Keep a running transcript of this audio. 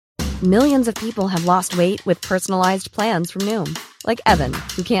Millions of people have lost weight with personalized plans from Noom. Like Evan,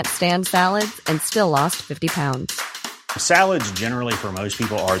 who can't stand salads and still lost 50 pounds. Salads generally for most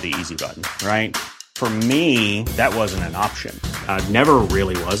people are the easy button, right? For me, that wasn't an option. I never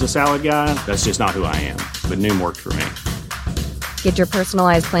really was a salad guy. That's just not who I am. But Noom worked for me. Get your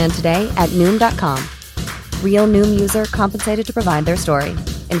personalized plan today at Noom.com. Real Noom user compensated to provide their story.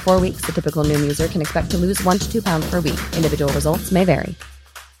 In 4 weeks, the typical Noom user can expect to lose 1 to 2 pounds per week. Individual results may vary.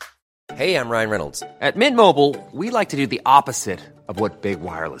 Hey, I'm Ryan Reynolds. At Mint Mobile, we like to do the opposite of what Big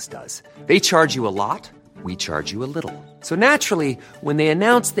Wireless does. They charge you a lot, we charge you a little. So naturally, when they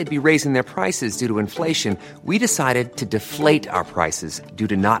announced they'd be raising their prices due to inflation, we decided to deflate our prices due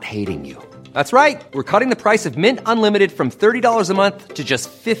to not hating you. That's right. We're cutting the price of Mint Unlimited from $30 a month to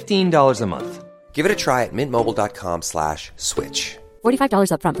just $15 a month. Give it a try at mintmobile.com/switch.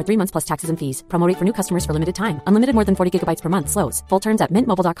 $45 up front for 3 months plus taxes and fees. Promo rate for new customers for limited time. Unlimited more than 40 gigabytes per month. Slows full terms at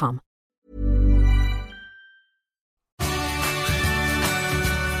mintmobile.com.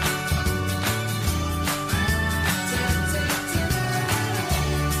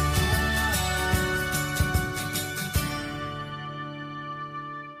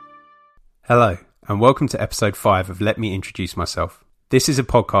 Hello, and welcome to episode 5 of Let Me Introduce Myself. This is a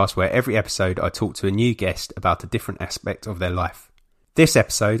podcast where every episode I talk to a new guest about a different aspect of their life. This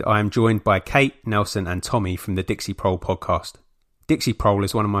episode I am joined by Kate, Nelson and Tommy from the Dixie Prole podcast. Dixie Prole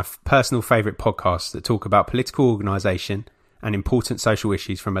is one of my personal favourite podcasts that talk about political organisation and important social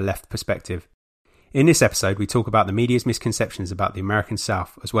issues from a left perspective. In this episode we talk about the media's misconceptions about the American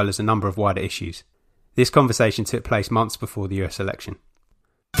South as well as a number of wider issues. This conversation took place months before the US election.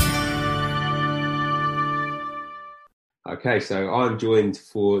 Okay, so I'm joined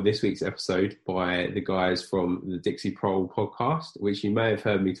for this week's episode by the guys from the Dixie Prole podcast, which you may have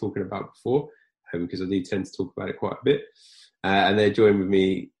heard me talking about before, because I do tend to talk about it quite a bit. And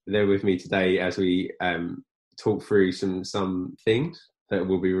they're with me today as we talk through some things that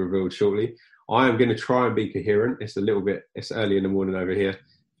will be revealed shortly. I am going to try and be coherent. It's early in the morning over here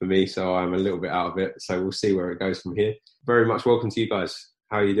for me, so I'm a little bit out of it. So we'll see where it goes from here. Very much welcome to you guys.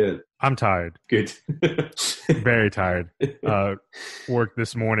 How are you doing? I'm tired. Good. Very tired. Worked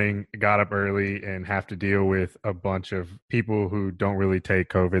this morning, got up early, and have to deal with a bunch of people who don't really take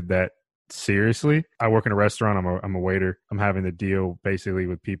COVID that seriously. I work in a restaurant. I'm a waiter. I'm having to deal basically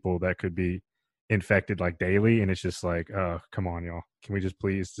with people that could be infected like daily, and it's just like, come on, y'all. Can we just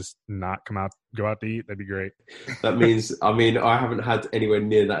please just not go out to eat? That'd be great. That means, I haven't had anywhere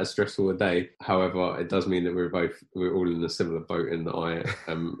near that as stressful a day. However, it does mean that we're all in a similar boat and that I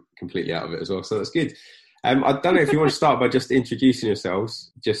am completely out of it as well. So that's good. I don't know if you want to start by just introducing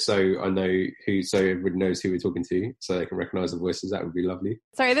yourselves, just so I know so everybody knows who we're talking to, so they can recognise the voices. That would be lovely.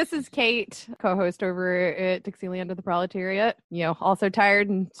 Sorry, this is Kate, co-host over at Dixieland of the Proletariat. Also tired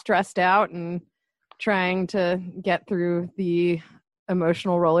and stressed out and trying to get through the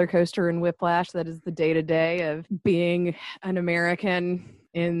emotional roller coaster and whiplash that is the day-to-day of being an American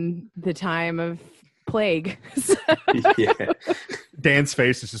in the time of plague. Yeah. Dan's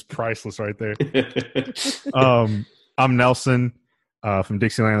face is just priceless right there. I'm Nelson from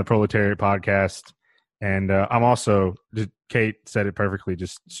Dixieland the Proletariat podcast, and I'm also, Kate said it perfectly,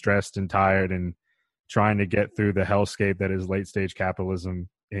 just stressed and tired and trying to get through the hellscape that is late-stage capitalism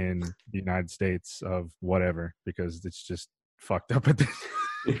in the United States of whatever, because it's just fucked up at this.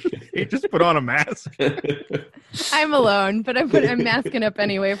 You just put on a mask. I'm alone, but I'm masking up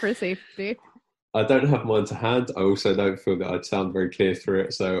anyway for safety. I don't have mine to hand. I also don't feel that I'd sound very clear through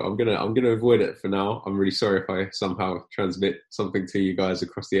it, so I'm gonna avoid it for now. I'm really sorry if I somehow transmit something to you guys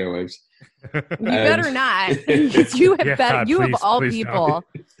across the airwaves. You better not. You of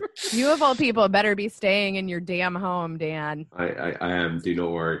all people better be staying in your damn home, Dan. I am. Do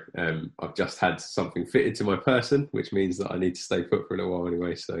not worry. I've just had something fitted to my person, which means that I need to stay put for a little while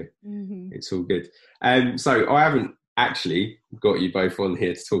anyway. So It's all good. So I haven't actually got you both on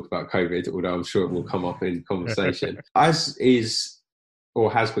here to talk about COVID, although I'm sure it will come up in conversation. As is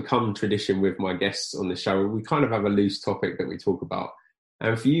or has become tradition with my guests on the show, we kind of have a loose topic that we talk about.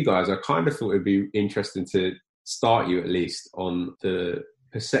 And for you guys, I kind of thought it'd be interesting to start you at least on the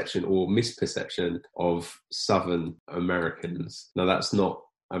perception or misperception of Southern Americans. Now, that's not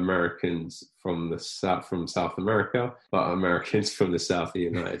Americans from South America, but Americans from the South of the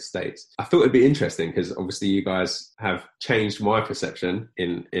United States. I thought it'd be interesting because obviously you guys have changed my perception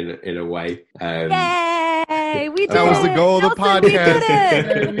in a way. Yay! We did that was the goal of the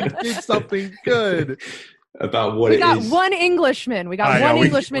podcast. We did something good. About what we it got is. One Englishman. We got one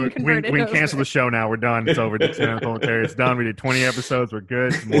Englishman converted. We can cancel the show now. We're done. It's over. It's done. We did 20 episodes. We're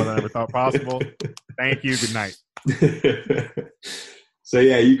good. It's more than I ever thought possible. Thank you. Good night. So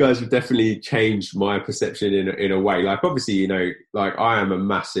yeah, you guys have definitely changed my perception in a way. Like obviously, you know, like I am a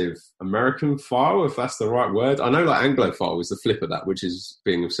massive American-phile, if that's the right word. I know like Anglophile is the flip of that, which is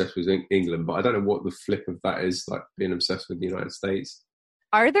being obsessed with England, but I don't know what the flip of that is, like being obsessed with the United States.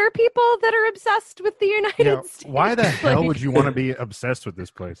 Are there people that are obsessed with the United States? Why the hell would you want to be obsessed with this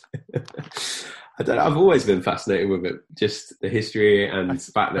place? I don't know. I've always been fascinated with it. Just the history and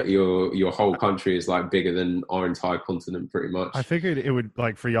the fact that your whole country is like bigger than our entire continent, pretty much. I figured it would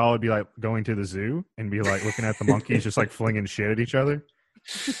like for y'all it'd be like going to the zoo and be like looking at the monkeys just like flinging shit at each other.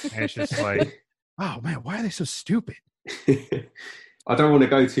 And it's just like, oh man, why are they so stupid? I don't want to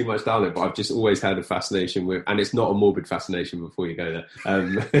go too much down it, but I've just always had a fascination with, and it's not a morbid fascination before you go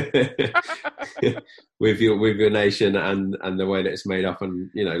there, with your nation and the way that it's made up, and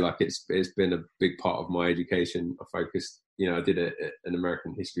you know, like it's been a big part of my education. I focused, you know, I did an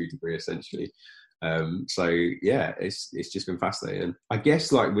American history degree essentially, so yeah, it's just been fascinating. I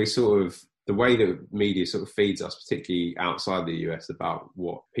guess like we're sort of the way that media sort of feeds us, particularly outside the US, about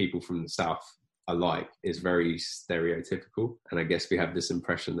what people from the South alike is very stereotypical, and I guess we have this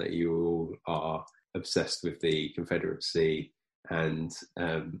impression that you all are obsessed with the Confederacy and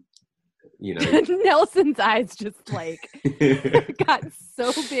you know Nelson's eyes just like got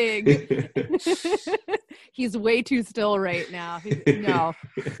so big. He's way too still right now. No,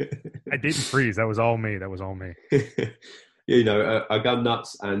 I didn't freeze. That was all me. You know, are gun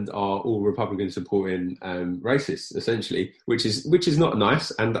nuts and are all Republicans supporting racists, essentially, which is not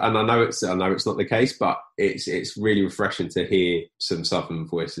nice. And I know it's not the case, but it's really refreshing to hear some Southern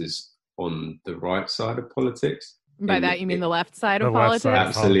voices on the right side of politics. By that you mean the left side of politics?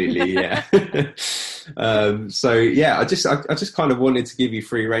 Absolutely, yeah. So yeah, I just kind of wanted to give you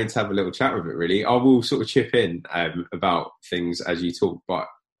free rein to have a little chat with it. Really, I will sort of chip in about things as you talk, but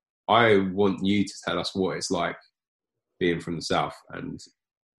I want you to tell us what it's like being from the South and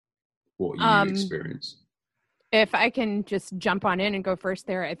what you experience. If I can just jump on in and go first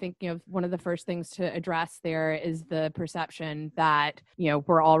there, I think, you know, one of the first things to address there is the perception that, you know,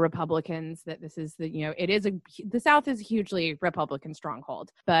 we're all Republicans, that this is the South is a hugely Republican stronghold.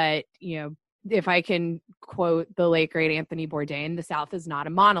 But, you know, if I can quote the late great Anthony Bourdain, the South is not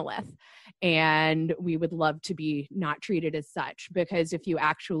a monolith. And we would love to be not treated as such, because if you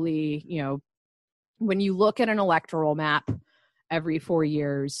actually, you know, when you look at an electoral map every 4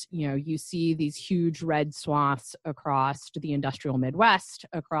 years, you know, you see these huge red swaths across the industrial Midwest,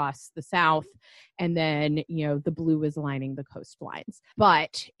 across the South, and then, you know, the blue is lining the coastlines.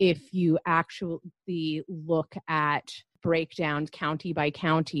 But if you actually look at breakdown county by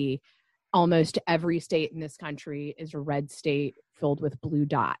county, almost every state in this country is a red state filled with blue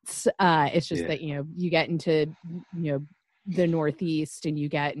dots. It's just that, you know, you get into, you know, the Northeast and you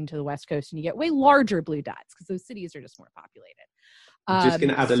get into the West Coast and you get way larger blue dots because those cities are just more populated. I'm just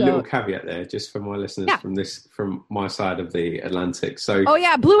going to add a little caveat there, just for my listeners from my side of the Atlantic. So, oh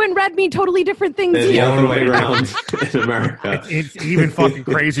yeah, blue and red mean totally different things. The other way around in America. It's even fucking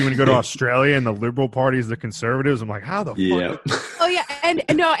crazy when you go to Australia and the Liberal Party is the Conservatives. I'm like, how the fuck? Oh yeah, and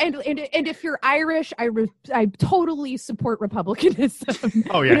if you're Irish, I totally support republicanism.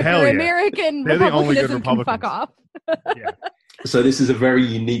 Oh yeah, hell yeah. American They're the only good republicanism can Republicans. fuck off. Yeah. So this is a very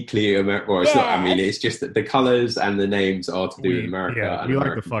uniquely American. Well, it's not. I mean, it's just that the colours and the names are to do with America. Yeah, and we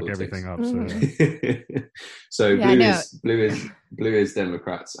American like to fuck politics. everything up. So blue is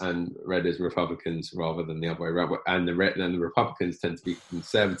Democrats and red is Republicans, rather than the other way around. And the Republicans tend to be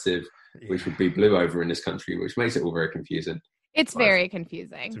conservative, which would be blue over in this country, which makes it all very confusing. It's very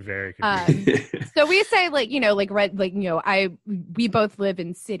confusing. It's very confusing. So we say we both live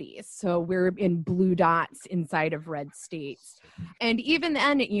in cities, so we're in blue dots inside of red states. And even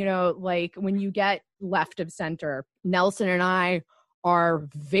then, you know, like when you get left of center, Nelson and I are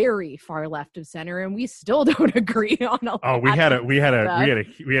very far left of center, and we still don't agree on a lot. Oh, we had a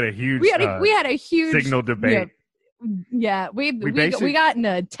huge signal debate. Yeah, we got in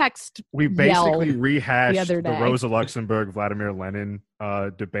a text. We basically rehashed the Rosa Luxemburg Vladimir Lenin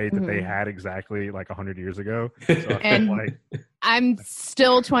debate that they had exactly like 100 years ago. So and I'm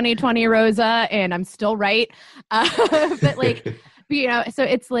still 2020 Rosa, and I'm still right. But like, you know, so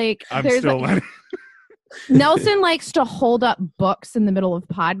it's like I'm still Lenin. Nelson likes to hold up books in the middle of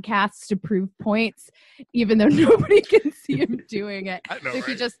podcasts to prove points, even though nobody can see him doing it. I know, so right?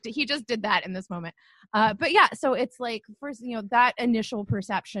 he just did that in this moment. But yeah, so it's like, first, you know, that initial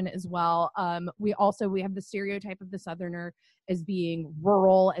perception as well. We have the stereotype of the Southerner as being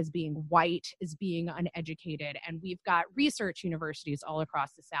rural, as being white, as being uneducated. And we've got research universities all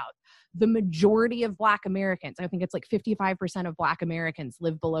across the South. The majority of Black Americans, I think it's like 55% of Black Americans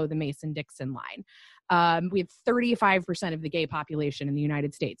live below the Mason-Dixon line. We have 35% of the gay population in the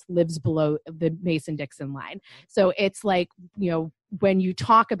United States lives below the Mason-Dixon line. So it's like, when you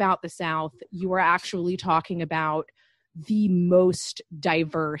talk about the South, you are actually talking about the most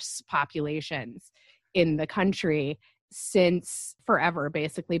diverse populations in the country since forever,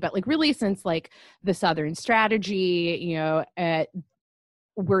 basically. But like really since like the Southern Strategy,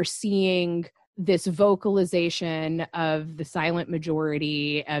 we're seeing this vocalization of the silent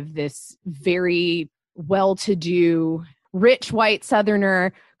majority of this very well-to-do rich white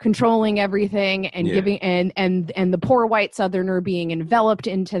Southerner controlling everything and giving and the poor white Southerner being enveloped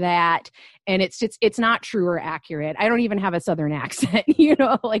into that. And it's not true or accurate. I don't even have a Southern accent,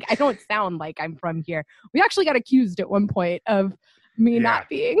 like I don't sound like I'm from here. We actually got accused at one point of me not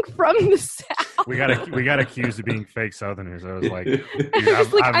being from the South. We got accused of being fake Southerners. I was like,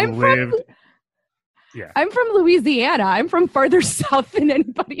 I've lived. I'm from Louisiana. I'm from farther south than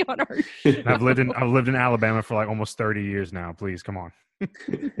anybody on earth. I've lived in Alabama for like almost 30 years now. Please, come on.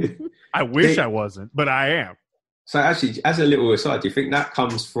 I wish I wasn't, but I am. So actually, as a little aside, do you think that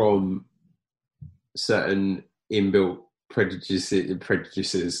comes from certain inbuilt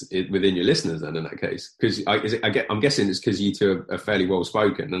prejudices within your listeners then in that case? Because I'm guessing it's because you two are fairly well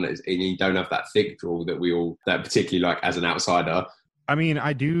spoken and you don't have that thick drawl that particularly like as an outsider. I mean,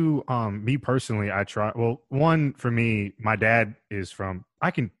 I do, me personally, I try, well, one, for me, my dad is I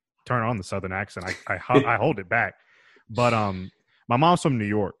can turn on the Southern accent. I hold it back. But my mom's from New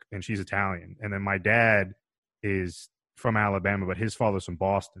York, and she's Italian. And then my dad is from Alabama, but his father's from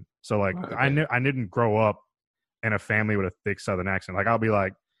Boston. So, like, okay. I didn't grow up in a family with a thick Southern accent. Like, I will be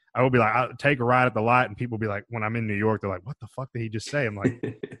like, I'll take a ride at the lot, and people be like, when I'm in New York, they're like, what the fuck did he just say? I'm like,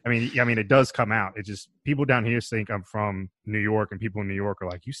 I mean, it does come out. It's just people down here think I'm from New York, and people in New York are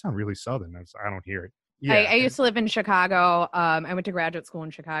like, you sound really Southern. I don't hear it. Yeah. I used to live in Chicago. I went to graduate school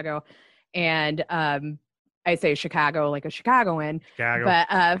in Chicago, and I say Chicago like a Chicagoan,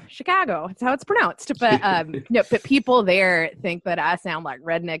 but Chicago, that's how it's pronounced. But but people there think that I sound like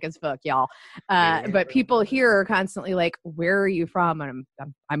redneck as fuck, y'all. But people here are constantly like, "Where are you from?" And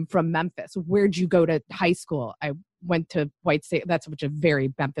I'm from Memphis. Where'd you go to high school? I went to White State. That's a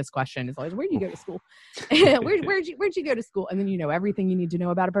very Memphis question. Is always, where'd you go to school? where'd you go to school? And then you know everything you need to know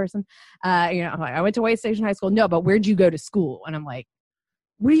about a person. I'm like, I went to White Station High School. No, but where'd you go to school? And I'm like,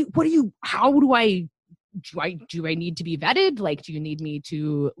 how do I need to be vetted? Like, do you need me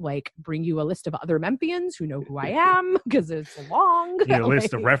to like bring you a list of other Memphians who know who I am? Because it's long. A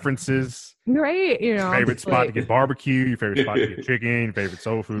list of references. Right. Favorite spot to get barbecue, your favorite spot to get chicken, your favorite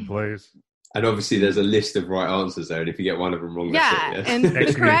soul food place. And obviously there's a list of right answers there, and if you get one of them wrong, that's it. And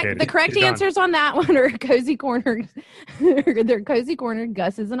the correct answers on that one are Cozy Corner. They're Cozy Corner,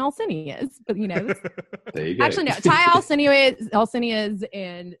 Gus's, and Alcinia's. But there you go. Actually no, Ty Alcinia's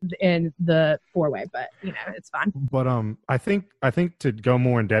and the four-way, but it's fine. But I think to go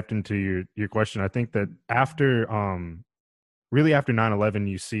more in depth into your question, I think that after 9/11,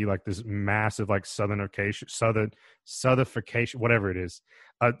 you see like this massive like Southernification, whatever it is.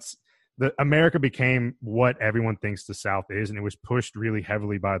 America became what everyone thinks the South is, and it was pushed really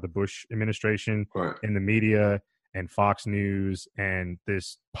heavily by the Bush administration in the media and Fox News and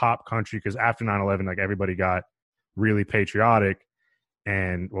this pop country. Because after 9/11, like everybody got really patriotic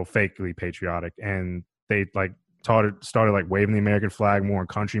and fakely patriotic, and they like started like waving the American flag more, and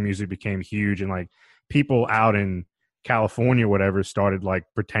country music became huge, and like people out in California, whatever, started like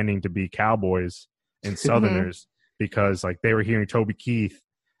pretending to be cowboys and Southerners because like they were hearing Toby Keith.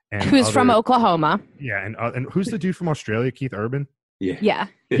 And who's from Oklahoma. Yeah, and who's the dude from Australia, Keith Urban? Yeah.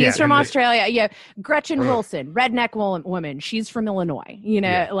 He's from Australia. Yeah, Gretchen Wilson, redneck woman. She's from Illinois.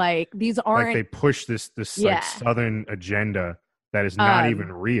 Like these aren't... Like they push this like Southern agenda that is not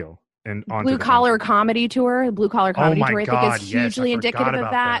even real. And Blue Collar Comedy Tour. I think is hugely indicative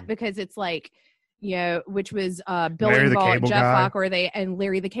of that because it's like... which was Bill Engvall, Jeff Fock, and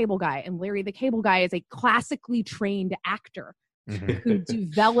Larry the Cable Guy. And Larry the Cable Guy is a classically trained actor who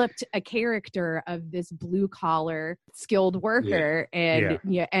developed a character of this blue collar skilled worker,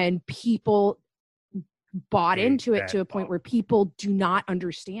 and people bought into it to a point where people do not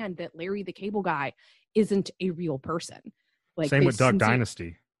understand that Larry the Cable Guy isn't a real person. Like same with Duck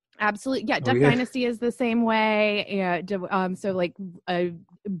Dynasty. Absolutely, yeah. Duck Dynasty is the same way. So like, do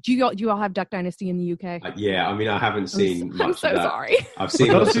you all have Duck Dynasty in the UK? Yeah, I mean, I haven't seen much. I'm so of that. Sorry. I've seen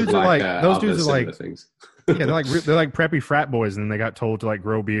those dudes are like things. Yeah, they're like preppy frat boys, and they got told to like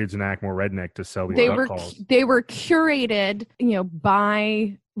grow beards and act more redneck to sell these duck calls. They were curated,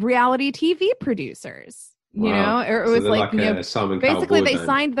 by reality TV producers. You know, or it was like, you know, Simon basically Cowell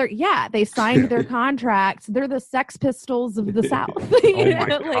they signed their contracts. They're the Sex Pistols of the South. Oh my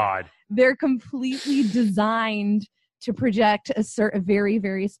Like, God. they're completely designed to project a very,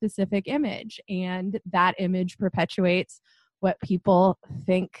 very specific image. And that image perpetuates what people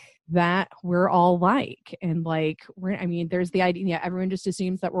think that we're all like. And like, there's the idea, everyone just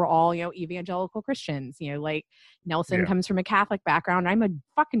assumes that we're all, you know, evangelical Christians, you know, like Nelson comes from a Catholic background. I'm a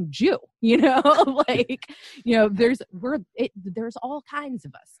fucking Jew, you know, like, you know, there's all kinds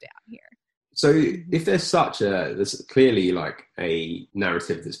of us down here. So if there's clearly like a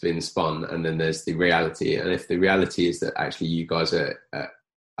narrative that's been spun, and then there's the reality, and if the reality is that actually you guys are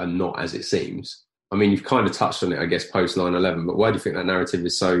not as it seems, I mean, you've kind of touched on it, I guess, post 9/11, but why do you think that narrative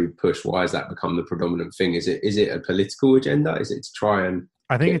is so pushed? Why has that become the predominant thing? Is it a political agenda? Is it to try and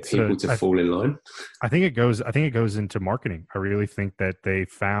get people to fall in line? I think it goes into marketing. I really think that they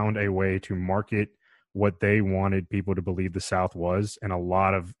found a way to market what they wanted people to believe the South was, and a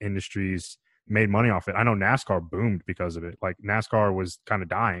lot of industries made money off it. I know NASCAR boomed because of it. Like NASCAR was kind of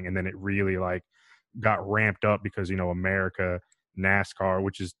dying, and then it really like got ramped up because, you know, America, NASCAR,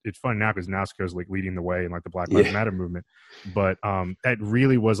 which is, it's funny now because NASCAR is like leading the way in like the Black Lives Matter movement, but that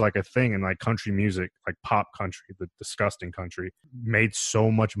really was like a thing. And like country music, like pop country, the disgusting country, made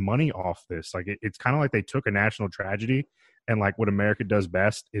so much money off this. Like it's kind of like they took a national tragedy, and like what America does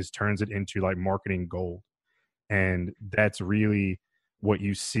best is turns it into like marketing gold. And that's really what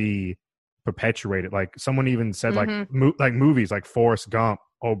you see perpetuated. Like someone even said like movies like Forrest Gump,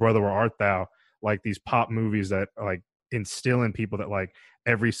 Oh Brother Where Art Thou, like these pop movies that like instill in people that like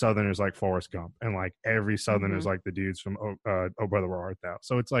every Southerner is like Forrest Gump, and like every Southerner is like the dudes from Oh Brother Where Art Thou.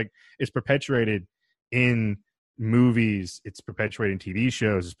 So it's like it's perpetuated in movies, it's perpetuated in TV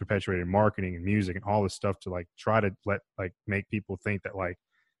shows, it's perpetuated in marketing and music and all this stuff to like try to make people think that like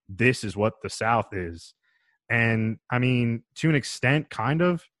this is what the South is. And I mean, to an extent, kind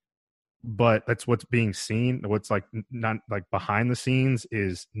of, but that's what's being seen. What's like not like behind the scenes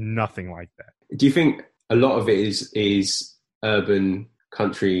is nothing like that. Do you think a lot of it is urban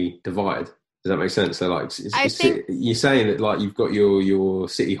country divide? Does that make sense? So like, you're saying that like you've got your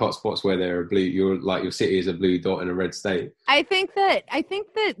city hotspots where there are blue. Your city is a blue dot in a red state. I think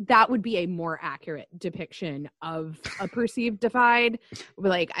that would be a more accurate depiction of a perceived divide.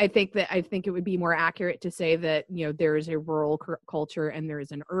 Like I think it would be more accurate to say that, you know, there is a rural culture and there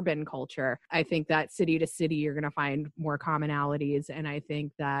is an urban culture. I think that city to city you're going to find more commonalities, and I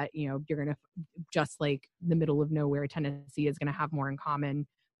think that, you know, you're going to, just like the middle of nowhere Tennessee is going to have more in common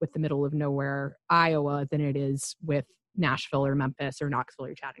with the middle of nowhere Iowa than it is with Nashville or Memphis or Knoxville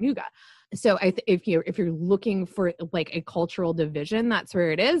or Chattanooga. So if you're looking for like a cultural division, that's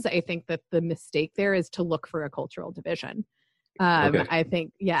where it is. I think that the mistake there is to look for a cultural division. Okay. I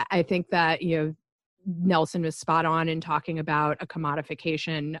think that, you know, Nelson was spot on in talking about a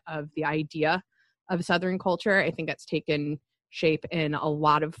commodification of the idea of Southern culture. I think that's taken shape in a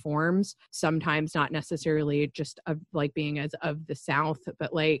lot of forms, sometimes not necessarily just of like being as of the South,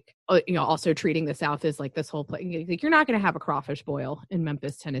 but like, you know, also treating the South as like this whole place. Like, you're not going to have a crawfish boil in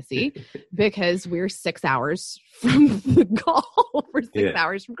Memphis, Tennessee, because we're 6 hours from the Gulf. We're 6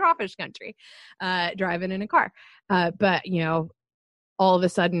 hours from crawfish country, driving in a car. But, you know, all of a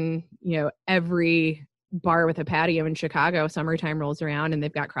sudden, you know, every bar with a patio in Chicago, summertime rolls around and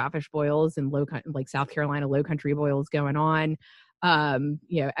they've got crawfish boils and like South Carolina low country boils going on.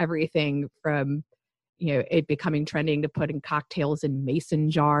 You know, everything from, you know, it becoming trending to putting cocktails in mason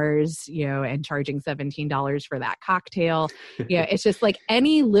jars, you know, and charging $17 for that cocktail. You know, it's just like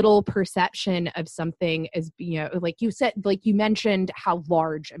any little perception of something as, you know, like you said, like you mentioned how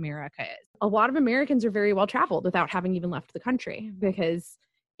large America is. A lot of Americans are very well traveled without having even left the country because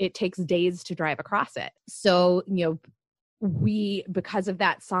it takes days to drive across it. So, you know, because of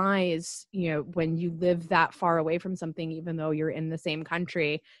that size, you know, when you live that far away from something, even though you're in the same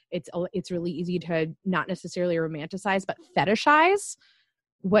country, it's really easy to not necessarily romanticize, but fetishize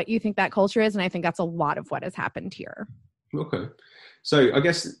what you think that culture is. And I think that's a lot of what has happened here. Okay. So I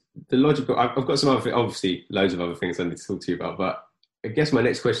guess the logical, I've got some other, obviously loads of other things I need to talk to you about, but I guess my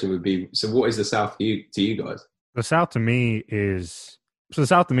next question would be, so what is the South to you guys? The South to me is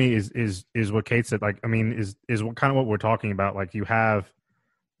what Kate said. Like, I mean, is what kind of what we're talking about. Like, you have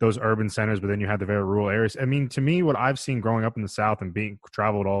those urban centers, but then you have the very rural areas. I mean, to me, what I've seen growing up in the South and being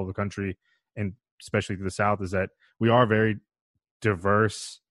traveled all over the country, and especially to the South, is that we are a very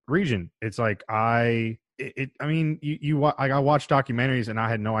diverse region. It's like I watch documentaries and I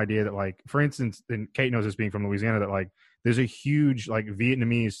had no idea that, like, for instance, and Kate knows this being from Louisiana, that like there's a huge like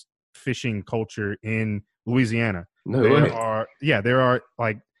Vietnamese fishing culture in Louisiana. There are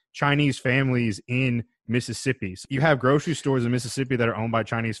like Chinese families in Mississippi. So you have grocery stores in Mississippi that are owned by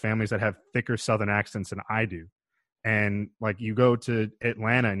Chinese families that have thicker Southern accents than I do. And like you go to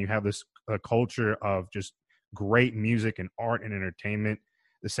Atlanta and you have this culture of just great music and art and entertainment.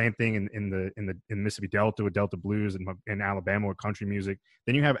 The same thing in the Mississippi Delta with Delta Blues, and in Alabama with country music.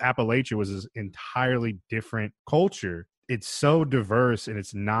 Then you have Appalachia, was this entirely different culture. It's so diverse, and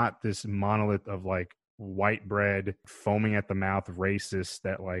it's not this monolith of like white bread, foaming at the mouth racists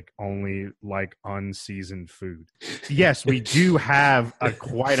that like only like unseasoned food. Yes, we do have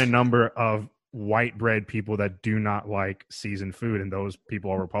quite a number of white bread people that do not like seasoned food, and those people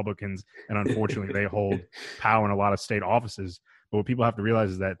are Republicans, and unfortunately they hold power in a lot of state offices. But what people have to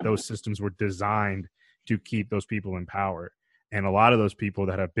realize is that those systems were designed to keep those people in power. And a lot of those people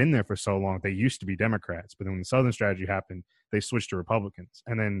that have been there for so long, they used to be Democrats. But then when the Southern strategy happened, they switched to Republicans.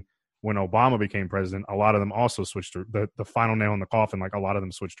 And then when Obama became president, a lot of them also switched to the final nail in the coffin. Like a lot of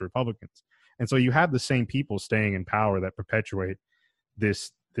them switched to Republicans. And so you have the same people staying in power that perpetuate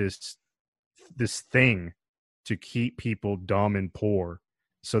this thing to keep people dumb and poor,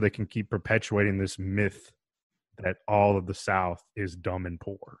 so they can keep perpetuating this myth that all of the South is dumb and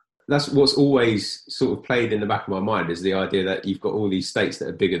poor. That's what's always sort of played in the back of my mind, is the idea that you've got all these states that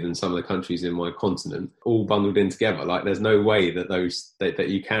are bigger than some of the countries in my continent, all bundled in together. Like there's no way that that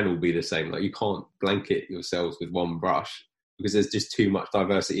you can all be the same. Like you can't blanket yourselves with one brush, because there's just too much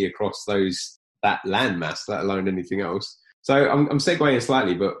diversity across that landmass, let alone anything else. So I'm segueing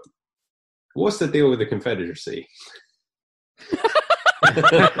slightly, but what's the deal with the Confederacy?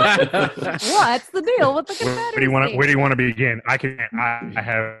 What's the deal with the Confederacy? Where do you want to begin? I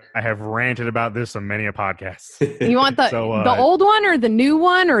have ranted about this on many a podcast. You want the old one or the new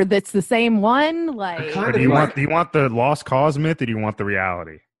one, or that's the same one? Like, do you want the lost cause myth, or do you want the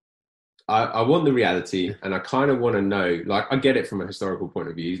reality? I want the reality, and I kind of want to know. Like, I get it from a historical point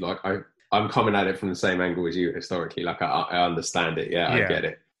of view. Like, I'm coming at it from the same angle as you historically. Like, I understand it. Yeah, I get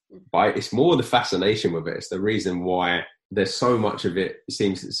it. But it's more the fascination with it. It's the reason why there's so much of it. It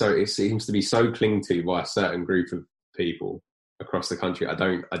seems to be so clinged to by a certain group of people across the country. I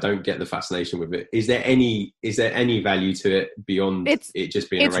don't get the fascination with it. Is there any value to it beyond it just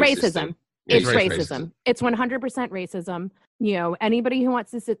being it's racism? It's racism. It's 100% racism. You know, anybody who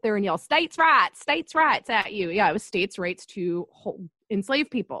wants to sit there and yell states' rights at you. Yeah, it was states' rights to enslave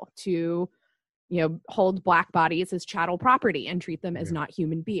people, to, you know, hold black bodies as chattel property and treat them as not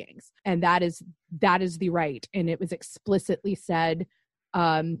human beings. And that is the right. And it was explicitly said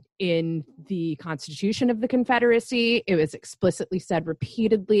in the Constitution of the Confederacy. It was explicitly said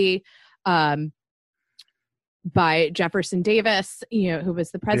repeatedly by Jefferson Davis, you know, who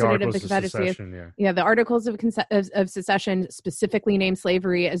was the president of the Confederacy. The Articles of Secession specifically named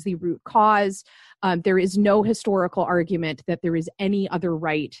slavery as the root cause. There is no historical argument that there is any other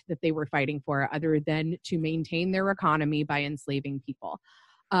right that they were fighting for other than to maintain their economy by enslaving people.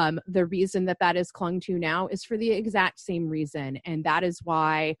 The reason that is clung to now is for the exact same reason. And that is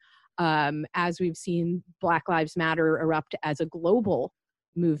why, as we've seen Black Lives Matter erupt as a global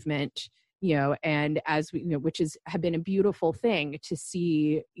movement, you know, and as we, you know, which have been a beautiful thing to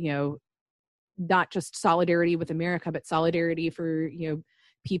see, you know, not just solidarity with America, but solidarity for, you know,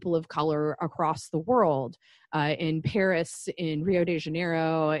 people of color across the world, in Paris, in Rio de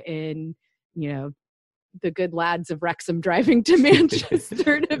Janeiro, in, you know, the good lads of Wrexham driving to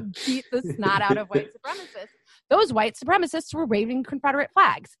Manchester to beat the snot out of white supremacists. Those white supremacists were waving Confederate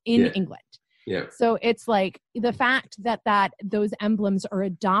flags in England. Yeah. So it's like the fact that those emblems are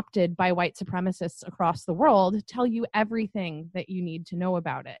adopted by white supremacists across the world tell you everything that you need to know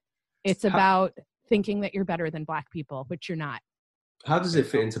about it. It's about thinking that you're better than black people, which you're not. How does it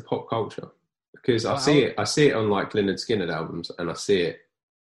fit into pop culture? Because I see it on like Lynyrd Skynyrd albums, and I see it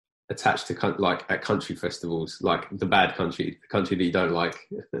attached to like at country festivals, like the bad country, the country that you don't like,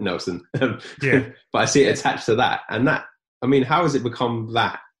 Nelson. But I see it attached to that, and that. I mean, how has it become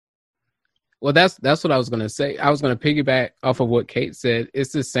that? Well, that's what I was going to say. I was going to piggyback off of what Kate said.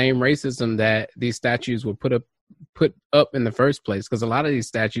 It's the same racism that these statues were put up in the first place, because a lot of these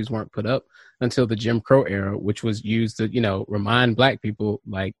statues weren't put up until the Jim Crow era, which was used to, you know, remind black people,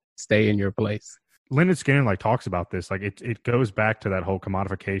 like, stay in your place. Lynyrd Skynyrd like talks about this. Like it goes back to that whole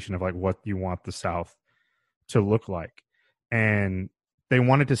commodification of like what you want the South to look like. And they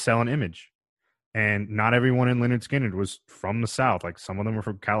wanted to sell an image. And not everyone in Lynyrd Skynyrd was from the South. Like some of them were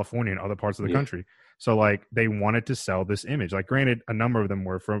from California and other parts of the country. So like they wanted to sell this image. Like granted, a number of them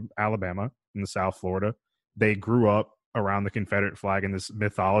were from Alabama and the South Florida. They grew up around the Confederate flag and this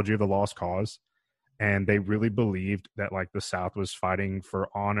mythology of the lost cause. And they really believed that like the South was fighting for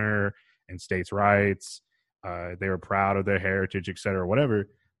honor and states' rights. They were proud of their heritage, et cetera, whatever.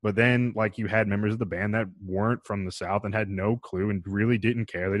 But then, like, you had members of the band that weren't from the South and had no clue and really didn't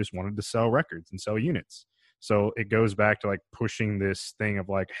care. They just wanted to sell records and sell units. So it goes back to, like, pushing this thing of,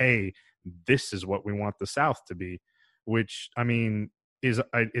 like, hey, this is what we want the South to be, which, I mean, is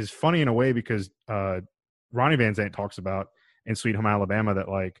funny in a way because Ronnie Van Zant talks about in Sweet Home Alabama that,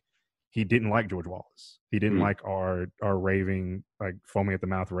 like, he didn't like George Wallace. He didn't like our raving, like, foaming at the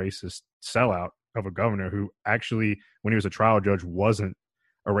mouth racist sellout of a governor who actually, when he was a trial judge, wasn't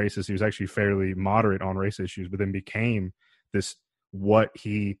a racist. He was actually fairly moderate on race issues, but then became this what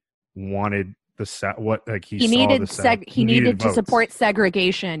he wanted what like he needed he needed to votes. Support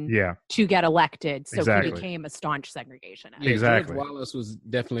segregation to get elected, so exactly. he became a staunch segregationist. Yeah, exactly. George Wallace was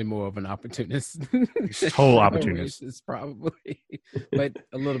definitely more of an opportunist. Total opportunist. Probably, but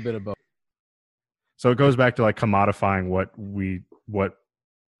a little bit of both. So it goes back to, like, commodifying what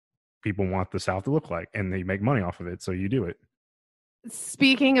people want the South to look like, and they make money off of it, so you do it.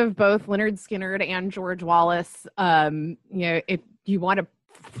 Speaking of both Lynyrd Skynyrd and George Wallace, if you want a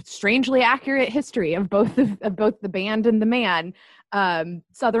strangely accurate history of both the band and the man,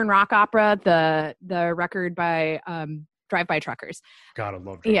 Southern Rock Opera, the record by Drive-By Truckers. God, I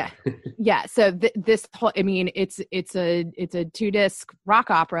love yeah. So this whole, I mean, it's a 2-disc rock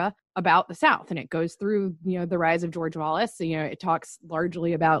opera about the South, and it goes through, the rise of George Wallace. So, it talks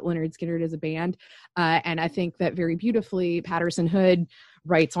largely about Lynyrd Skynyrd as a band. And I think that very beautifully, Patterson Hood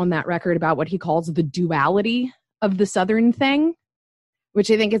writes on that record about what he calls the duality of the Southern thing, which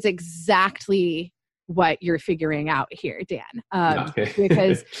I think is exactly what you're figuring out here, Dan.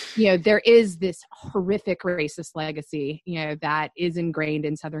 Because, there is this horrific racist legacy, that is ingrained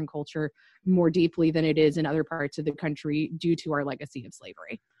in Southern culture more deeply than it is in other parts of the country due to our legacy of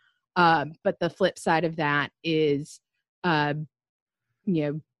slavery. But the flip side of that is, also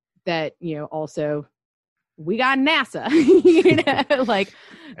we got NASA,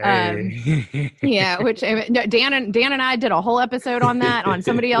 which Dan and I did a whole episode on that on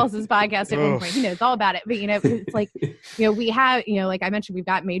somebody else's podcast at one point. It's all about it. But, it's like, we have, like I mentioned, we've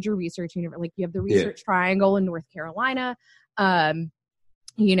got major research, like you have the Research Triangle in North Carolina.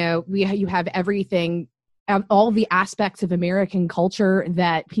 You have everything, all the aspects of American culture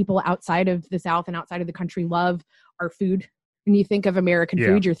that people outside of the South and outside of the country love are food. When you think of American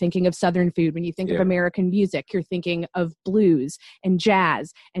food, you're thinking of Southern food. When you think of American music, you're thinking of blues and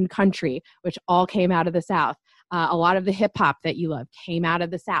jazz and country, which all came out of the South. A lot of the hip hop that you love came out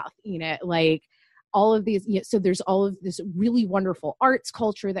of the South, like all of these. So there's all of this really wonderful arts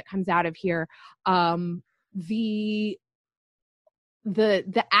culture that comes out of here. The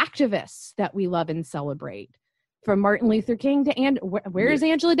activists that we love and celebrate, from Martin Luther King to where's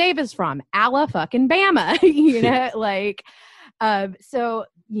Angela Davis from? Alabama, so,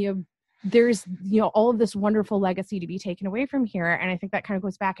 there's, all of this wonderful legacy to be taken away from here. And I think that kind of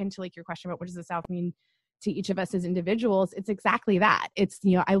goes back into, like, your question about what does the South mean to each of us as individuals. It's exactly that. It's,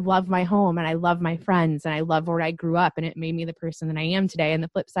 I love my home and I love my friends and I love where I grew up, and it made me the person that I am today. And the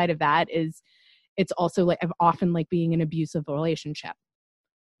flip side of that is it's also, like, I've often like being in an abusive relationship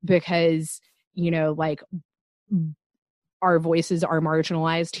because, our voices are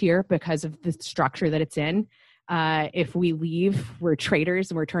marginalized here because of the structure that it's in. If we leave, we're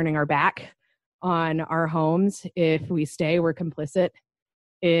traitors and we're turning our back on our homes. If we stay, we're complicit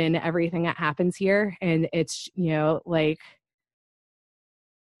in everything that happens here. And it's,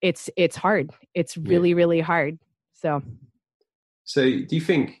 it's hard. It's really, really hard. So do you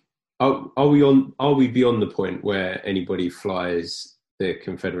think, are we beyond the point where anybody flies the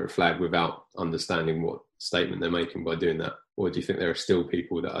Confederate flag without understanding what statement they're making by doing that? Or do you think there are still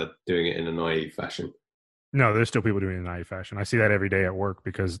people that are doing it in a naive fashion? No, there's still people doing it in a naive fashion. I see that every day at work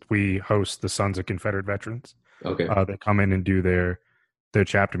because we host the Sons of Confederate Veterans. Okay. That come in and do their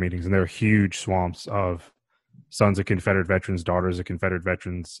chapter meetings, and there are huge swamps of Sons of Confederate Veterans, Daughters of Confederate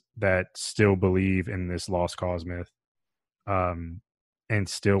Veterans that still believe in this lost cause myth, and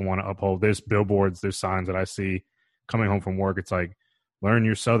still want to uphold. There's billboards, there's signs that I see coming home from work. It's like, learn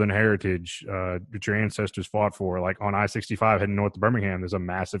your Southern heritage that your ancestors fought for. Like on I-65 heading north to Birmingham, there's a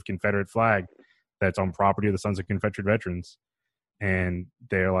massive Confederate flag that's on property of the Sons of Confederate Veterans. And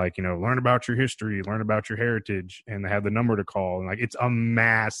they're like, learn about your history, learn about your heritage. And they have the number to call. And, like, it's a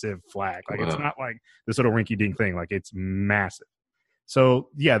massive flag. Like, It's not like this little rinky-dink thing. Like, it's massive. So,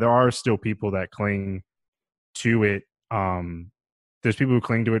 yeah, there are still people that cling to it. There's people who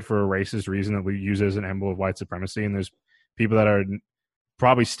cling to it for a racist reason that we use it as an emblem of white supremacy. And there's people that are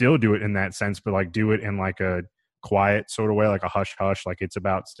probably still do it in that sense, but, like, do it in, like, a quiet sort of way, like a hush-hush. Like, it's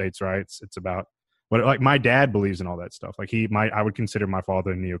about states' rights. It's about... But, like, my dad believes in all that stuff. Like, I would consider my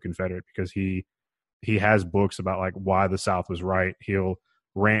father a neo-Confederate because he has books about, like, why the South was right. He'll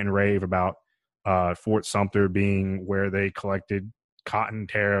rant and rave about Fort Sumter being where they collected cotton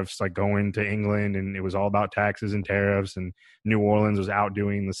tariffs, like going to England, and it was all about taxes and tariffs, and New Orleans was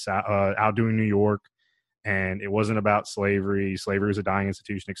outdoing New York, and it wasn't about slavery. Slavery was a dying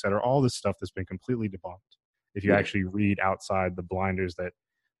institution, et cetera. All this stuff that's been completely debunked if you actually read outside the blinders that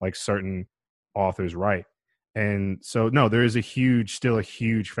like certain authors write. And so, no, there is still a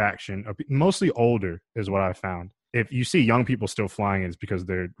huge faction of mostly older is what I found. If you see young people still flying, it's because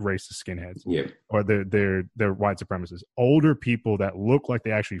they're racist skinheads, or they're white supremacists. Older people that look like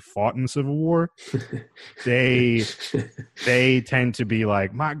they actually fought in the Civil War, they tend to be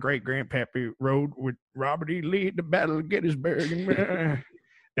like, my great grandpappy rode with Robert E. Lee at the Battle of Gettysburg,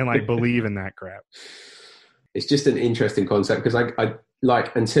 and like believe in that crap. It's just an interesting concept because I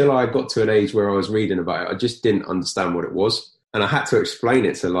like until I got to an age where I was reading about it, I just didn't understand what it was. And I had to explain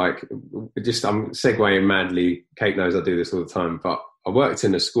it to I'm segueing madly. Kate knows I do this all the time, but I worked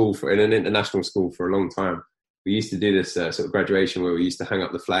in an international school for a long time. We used to do this sort of graduation where we used to hang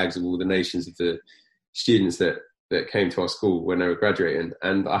up the flags of all the nations of the students that came to our school when they were graduating.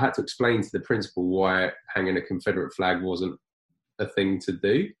 And I had to explain to the principal why hanging a Confederate flag wasn't a thing to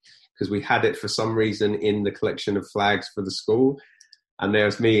do, because we had it for some reason in the collection of flags for the school. And there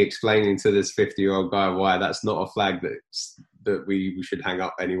was me explaining to this 50-year-old guy why that's not a flag that we should hang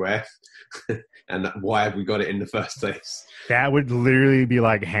up anywhere and why have we got it in the first place. That would literally be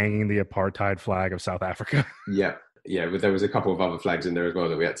like hanging the apartheid flag of South Africa. Yeah, but there was a couple of other flags in there as well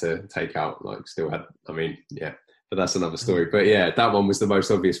that we had to take out, but that's another story. But yeah, that one was the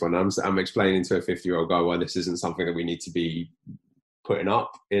most obvious one. I'm explaining to a 50-year-old guy why this isn't something that we need to be putting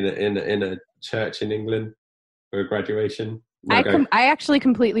up in a church in England for a graduation. I actually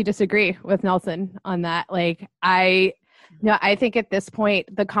completely disagree with Nelson on that. Like, I think at this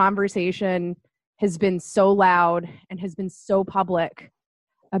point, the conversation has been so loud and has been so public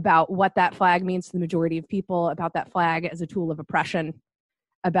about what that flag means to the majority of people, about that flag as a tool of oppression,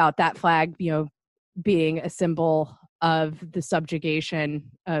 about that flag, being a symbol of the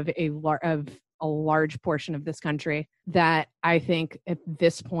subjugation of a large portion of this country, that I think at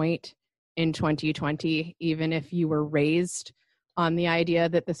this point in 2020, even if you were raised on the idea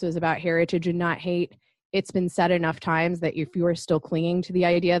that this was about heritage and not hate, it's been said enough times that if you are still clinging to the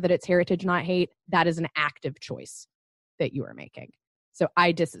idea that it's heritage, not hate, that is an active choice that you are making. So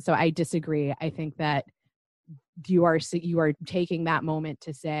I disagree. I think that you are taking that moment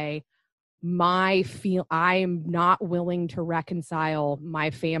to say, I am not willing to reconcile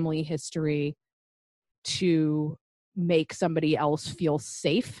my family history to make somebody else feel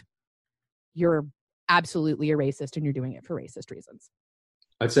safe. You're absolutely a racist, and you're doing it for racist reasons.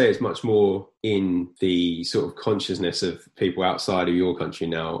 I'd say it's much more in the sort of consciousness of people outside of your country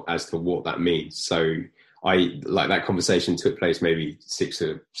now as to what that means. So that conversation took place maybe 6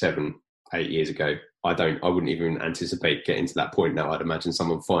 or 7, 8 years ago. I wouldn't even anticipate getting to that point now. I'd imagine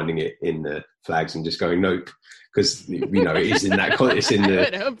someone finding it in the flags and just going, nope. Because, it is in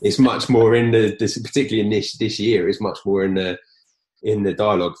that, it's much more in this, particularly in this year, it's much more in the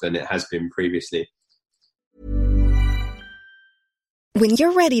dialogue than it has been previously. When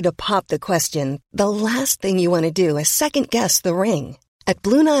you're ready to pop the question, the last thing you want to do is second-guess the ring. At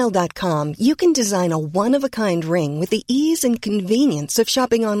BlueNile.com, you can design a one-of-a-kind ring with the ease and convenience of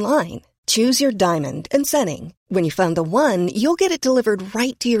shopping online. Choose your diamond and setting. When you find the one, you'll get it delivered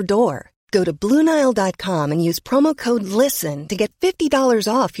right to your door. Go to BlueNile.com and use promo code LISTEN to get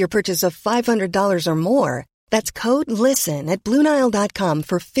 $50 off your purchase of $500 or more. That's code LISTEN at BlueNile.com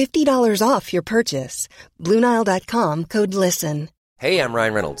for $50 off your purchase. BlueNile.com, code LISTEN. Hey, I'm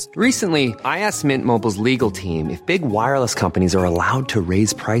Ryan Reynolds. Recently, I asked Mint Mobile's legal team if big wireless companies are allowed to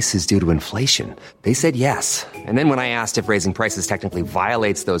raise prices due to inflation. They said yes. And then when I asked if raising prices technically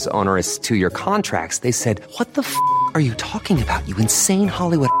violates those onerous 2-year contracts, they said, what the f*** are you talking about, you insane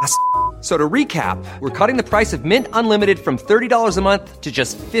Hollywood ass f- So to recap, we're cutting the price of Mint Unlimited from $30 a month to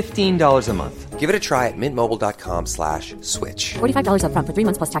just $15 a month. Give it a try at mintmobile.com/switch. $45 up front for 3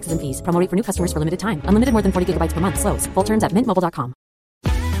 months plus taxes and fees. Promo rate for new customers for limited time. Unlimited more than 40 gigabytes per month. Slows full terms at mintmobile.com.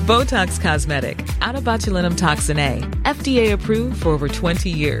 Botox Cosmetic, out of botulinum toxin A, FDA approved for over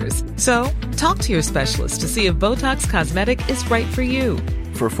 20 years. So, talk to your specialist to see if Botox Cosmetic is right for you.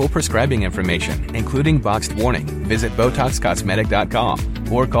 For full prescribing information, including boxed warning, visit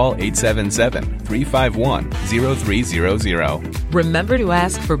BotoxCosmetic.com or call 877-351-0300. Remember to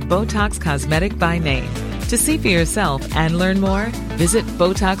ask for Botox Cosmetic by name. To see for yourself and learn more, visit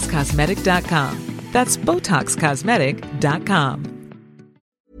BotoxCosmetic.com. That's BotoxCosmetic.com.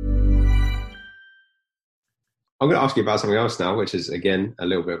 I'm going to ask you about something else now, which is, again, a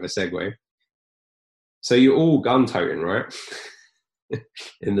little bit of a segue. So you're all gun-toting, right?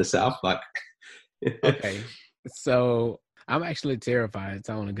 in the South. Like, okay, so I'm actually terrified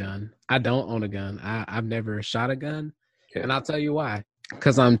to own a gun. I don't own a gun. I've never shot a gun, and I'll tell you why.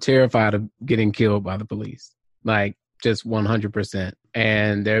 Because I'm terrified of getting killed by the police, like just 100%.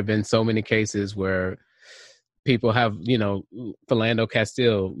 And there have been so many cases where people have, Philando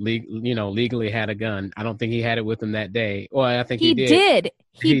Castile, legally had a gun. I don't think he had it with him that day. Well, I think he did.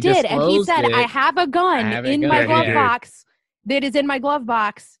 He did. And he said, I have a gun in my glove box that is in my glove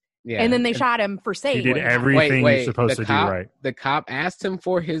box. Yeah. And then they shot him for saying he did everything he's supposed to do right. The cop asked him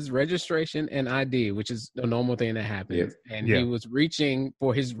for his registration and ID, which is a normal thing that happens. Yeah. And he was reaching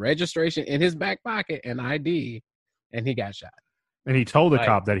for his registration in his back pocket and ID, and he got shot. And he told the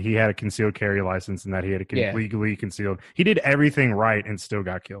cop that he had a concealed carry license and that he had a legally concealed. He did everything right and still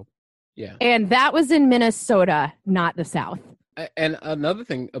got killed. Yeah. And that was in Minnesota, not the South. And another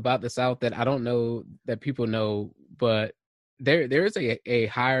thing about the South that I don't know that people know, but there is a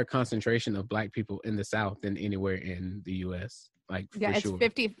higher concentration of Black people in the South than anywhere in the U.S. It's sure.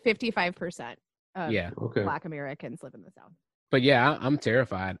 55% of Black Americans live in the South. But yeah, I'm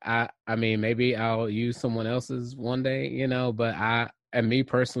terrified. I mean, maybe I'll use someone else's one day, but me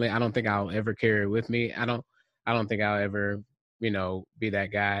personally, I don't think I'll ever carry it with me. I don't think I'll ever, be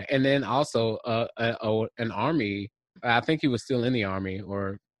that guy. And then also an army, I think he was still in the army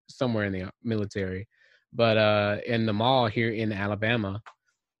or somewhere in the military. But in the mall here in Alabama,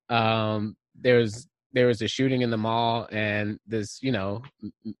 there was a shooting in the mall, and this,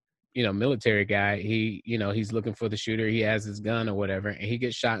 military guy, he's looking for the shooter. He has his gun or whatever, and he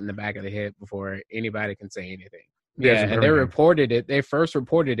gets shot in the back of the head before anybody can say anything. Yeah, and they first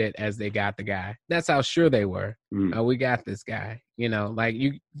reported it as they got the guy. That's how sure they were. We got this guy.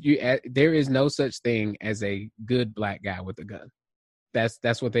 There is no such thing as a good Black guy with a gun.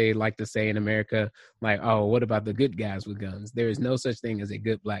 That's what they like to say in America. Like, oh, what about the good guys with guns? There is no such thing as a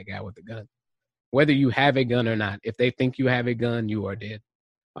good Black guy with a gun. Whether you have a gun or not, if they think you have a gun, you are dead.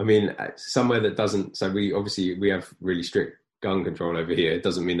 I mean, somewhere that doesn't, so we have really strict gun control over here. It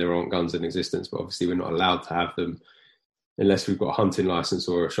doesn't mean there aren't guns in existence, but obviously we're not allowed to have them unless we've got a hunting license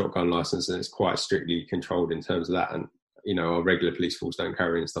or a shotgun license, and it's quite strictly controlled in terms of that. And, our regular police force don't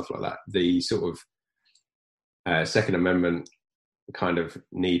carry and stuff like that. The sort of Second Amendment kind of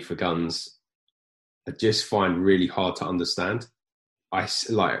need for guns, I just find really hard to understand.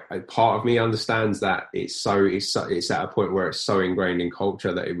 Part of me understands that it's at a point where it's so ingrained in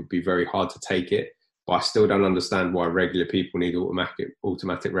culture that it would be very hard to take it. But I still don't understand why regular people need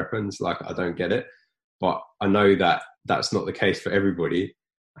automatic weapons. I don't get it. But I know that that's not the case for everybody.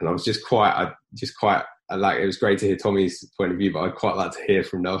 And I was it was great to hear Tommy's point of view, but I'd quite like to hear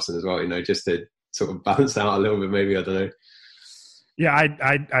from Nelson as well, just to sort of balance out a little bit, maybe, I don't know. Yeah,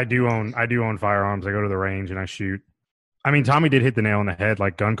 I do own firearms. I go to the range and I shoot. I mean, Tommy did hit the nail on the head.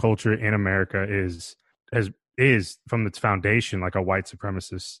 Gun culture in America is from its foundation like a white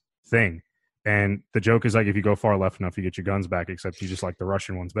supremacist thing. And the joke is if you go far left enough, you get your guns back, except you just like the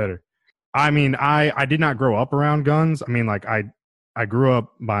Russian ones better. I mean, I did not grow up around guns. I mean, I grew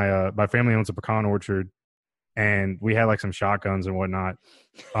up, my family owns a pecan orchard, and we had some shotguns and whatnot.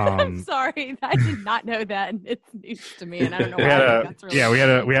 I'm sorry, I did not know that, and it's news to me, and I don't know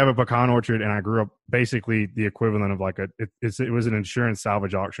why. We have a pecan orchard, and I grew up basically the equivalent of it was an insurance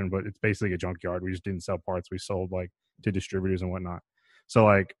salvage auction, but it's basically a junkyard. We just didn't sell parts; we sold to distributors and whatnot. So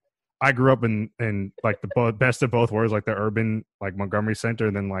I grew up in the best of both worlds, the urban Montgomery Center,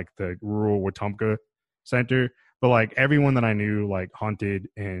 and then the rural Wetumpka Center. But everyone that I knew hunted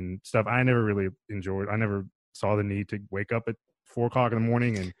and stuff. I never really enjoyed. I never saw the need to wake up at 4 o'clock in the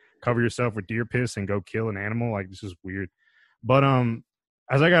morning and cover yourself with deer piss and go kill an animal. This is weird. But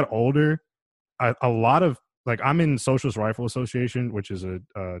as I got older, a lot of I'm in Socialist Rifle Association, which is a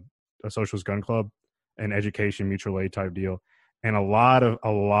socialist gun club, an education mutual aid type deal, and a lot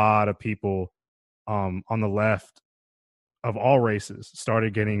of people on the left of all races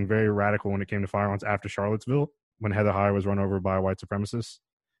started getting very radical when it came to firearms after Charlottesville, when Heather Heyer was run over by white supremacists.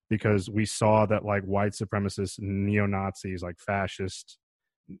 Because we saw that white supremacists, neo-Nazis, fascists,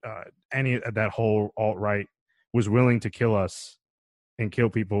 any of that whole alt-right was willing to kill us and kill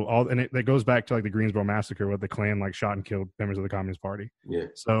people. And it goes back to the Greensboro massacre, where the Klan shot and killed members of the Communist Party. Yeah.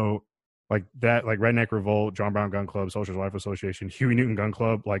 So that, Redneck Revolt, John Brown Gun Club, Socialist Rifle Association, Huey Newton Gun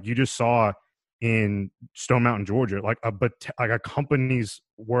Club, you just saw in Stone Mountain, Georgia, a company's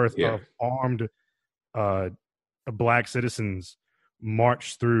worth of armed Black citizens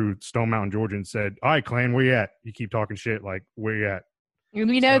marched through Stone Mountain, Georgia, and said, "All right, Klan, where you at? You keep talking shit. Where you at?"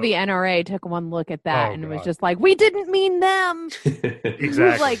 We know the NRA took one look at that and was just we didn't mean them.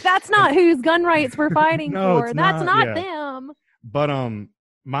 Exactly. That's not whose gun rights we're fighting for. That's not them. But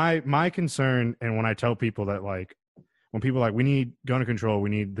my concern, and when I tell people that, like, when people are like, we need gun control, we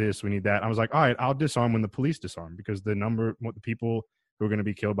need this, we need that, I was like, all right, I'll disarm when the police disarm, because the people who are going to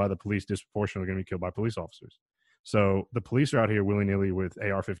be killed by the police disproportionately are going to be killed by police officers. So the police are out here willy-nilly with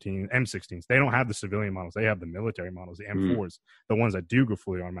AR-15, M16s. They don't have the civilian models. They have the military models, the M4s, the ones that do go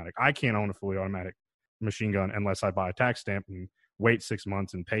fully automatic. I can't own a fully automatic machine gun unless I buy a tax stamp and wait 6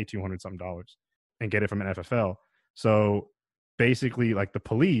 months and pay $200-something and get it from an FFL. So basically, like, the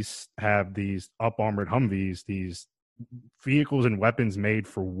police have these up-armored Humvees, these vehicles and weapons made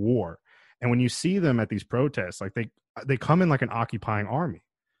for war. And when you see them at these protests, like, they come in like an occupying army.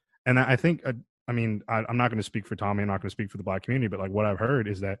 And I think, I'm not going to speak for Tommy, I'm not going to speak for the Black community, but like, what I've heard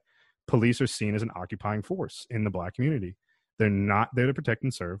is that police are seen as an occupying force in the Black community. They're not there to protect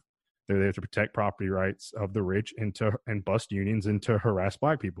and serve. They're there to protect property rights of the rich and bust unions and to harass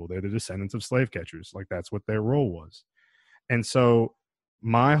Black people. They're the descendants of slave catchers. Like, that's what their role was. And so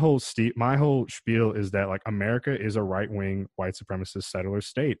my whole spiel is that, like, America is a right-wing white supremacist settler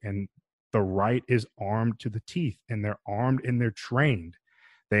state, and the right is armed to the teeth, and they're armed and they're trained.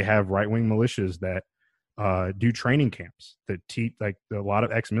 They have right-wing militias that do training camps that teach, like, a lot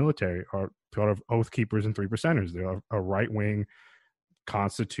of ex-military are sort of oath keepers and 3%ers. They're a right-wing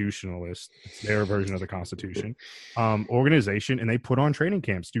constitutionalist, it's their version of the Constitution, organization, and they put on training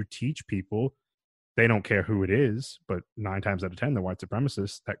camps to teach people. They don't care who it is, but 9 times out of 10, they're white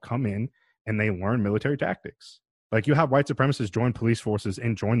supremacists that come in and they learn military tactics. Like, you have white supremacists join police forces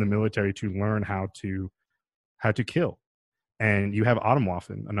and join the military to learn how to kill. And you have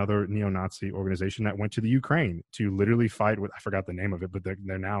Atomwaffen, another neo-Nazi organization that went to the Ukraine to literally fight with, I forgot the name of it, but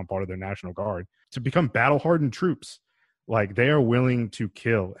they're now part of their National Guard, to become battle-hardened troops. Like, they are willing to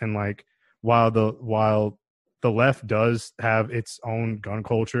kill. And, like, while the left does have its own gun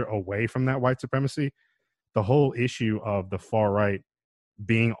culture away from that white supremacy, the whole issue of the far right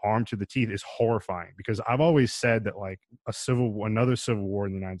being armed to the teeth is horrifying, because I've always said that, like, another civil war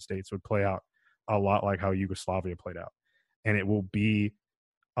in the United States would play out a lot like how Yugoslavia played out. And it will be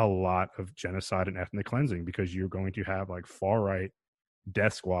a lot of genocide and ethnic cleansing, because you're going to have, like, far right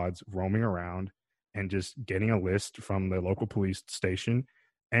death squads roaming around and just getting a list from the local police station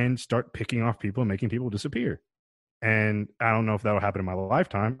and start picking off people and making people disappear. And I don't know if that'll happen in my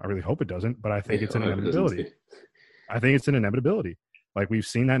lifetime. I really hope it doesn't, but I think it's an inevitability. I think it's an inevitability. Like, we've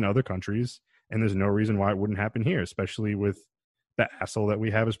seen that in other countries, and there's no reason why it wouldn't happen here, especially with the asshole that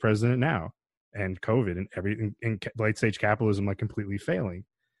we have as president now, and COVID and everything, in late stage capitalism, like, completely failing.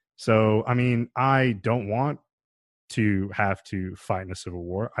 So, I mean, I don't want to have to fight in a civil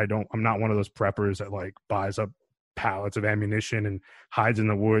war. I'm not one of those preppers that, like, buys up pallets of ammunition and hides in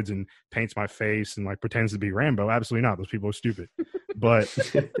the woods and paints my face and, like, pretends to be Rambo. Absolutely not. Those people are stupid. But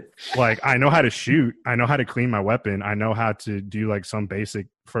like, I know how to shoot. I know how to clean my weapon. I know how to do, like, some basic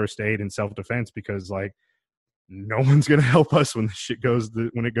first aid and self-defense, because, like, no one's going to help us when it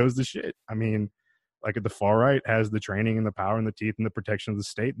goes to shit. I mean, like, the far right has the training and the power and the teeth and the protection of the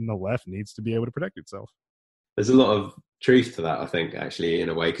state, and the left needs to be able to protect itself. There's a lot of truth to that, I think, actually, in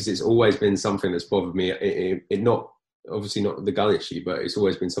a way, because it's always been something that's bothered me. It not obviously not the gun issue, but it's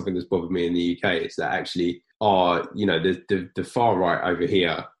always been something that's bothered me in the UK. It's that actually the far right over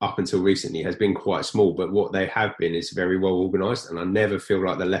here up until recently has been quite small, but what they have been is very well organised, and I never feel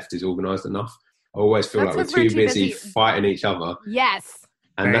like the left is organised enough. I always feel like we're too busy fighting each other. Yes.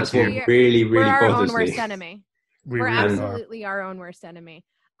 And that's what really bothers me. We're our own worst enemy. We're absolutely our own worst enemy.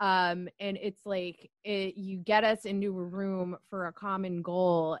 And it's like, you get us into a room for a common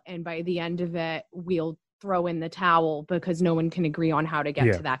goal, and by the end of it, we'll throw in the towel because no one can agree on how to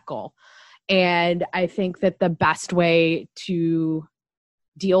get to that goal. And I think that the best way to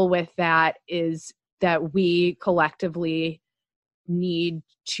deal with that is that we collectively need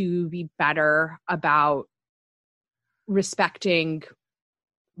to be better about respecting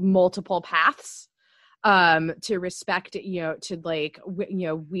multiple paths, to respect,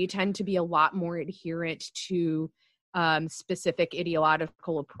 we tend to be a lot more adherent to specific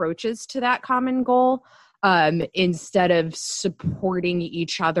ideological approaches to that common goal, instead of supporting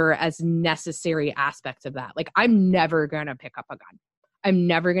each other as necessary aspects of that. Like, I'm never going to pick up a gun. I'm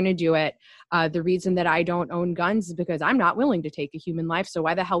never going to do it. The reason that I don't own guns is because I'm not willing to take a human life. So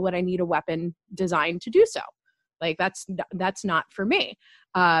why the hell would I need a weapon designed to do so? Like, that's not for me.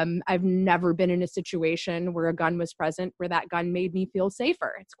 I've never been in a situation where a gun was present where that gun made me feel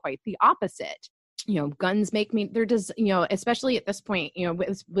safer. It's quite the opposite. Guns make me, especially at this point,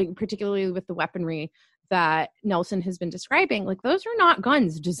 particularly with the weaponry that Nelson has been describing, like, those are not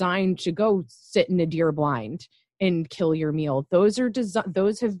guns designed to go sit in a deer blind and kill your meal. Those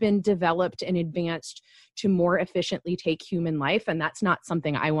have been developed and advanced to more efficiently take human life. And that's not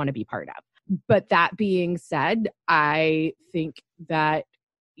something I want to be part of. But that being said, I think that,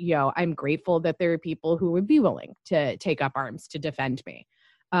 I'm grateful that there are people who would be willing to take up arms to defend me,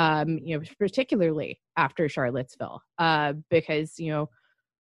 particularly after Charlottesville, because,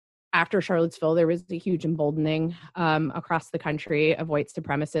 after Charlottesville, there was a huge emboldening across the country of white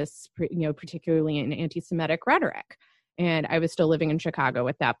supremacists, particularly in anti-Semitic rhetoric. And I was still living in Chicago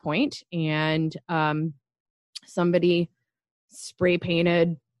at that point, and somebody spray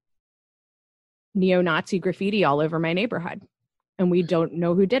painted neo-Nazi graffiti all over my neighborhood. And we don't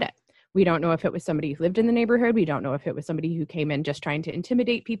know who did it. We don't know if it was somebody who lived in the neighborhood. We don't know if it was somebody who came in just trying to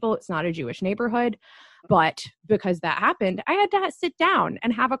intimidate people. It's not a Jewish neighborhood. But because that happened, I had to sit down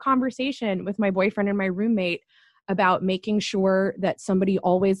and have a conversation with my boyfriend and my roommate about making sure that somebody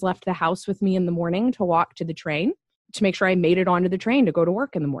always left the house with me in the morning to walk to the train, to make sure I made it onto the train to go to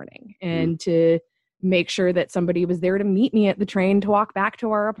work in the morning, and to make sure that somebody was there to meet me at the train to walk back to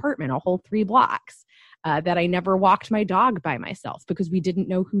our apartment, a whole 3 blocks. That I never walked my dog by myself because we didn't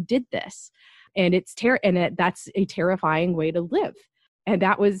know who did this. And that's a terrifying way to live. And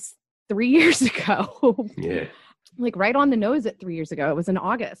that was 3 years ago. Yeah. Like right on the nose at 3 years ago. It was in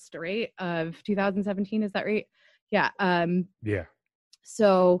August, right? Of 2017. Is that right? Yeah. Yeah.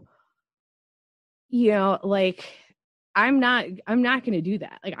 So, I'm not going to do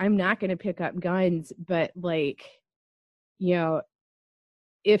that. Like, I'm not going to pick up guns, but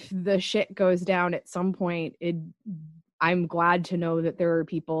if the shit goes down at some point, I'm glad to know that there are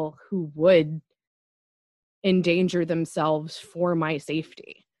people who would endanger themselves for my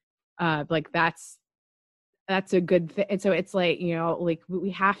safety. That's a good thing. And so it's we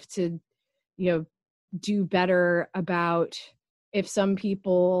have to, do better about if some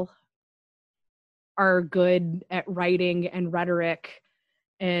people are good at writing and rhetoric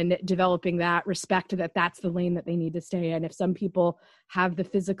and developing that, respect that that's the lane that they need to stay in. If some people have the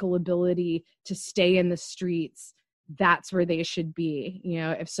physical ability to stay in the streets, that's where they should be.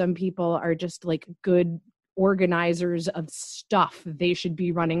 If some people are just good organizers of stuff, they should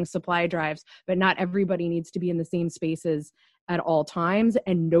be running supply drives, but not everybody needs to be in the same spaces at all times.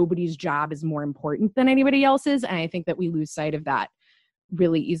 And nobody's job is more important than anybody else's. And I think that we lose sight of that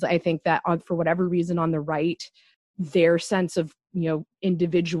really easily. I think that for whatever reason on the right, their sense of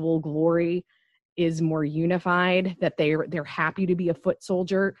individual glory is more unified, that they're happy to be a foot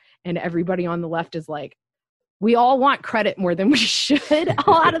soldier, and everybody on the left is like, we all want credit more than we should a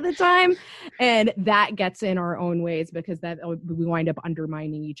lot of the time, and that gets in our own ways because that we wind up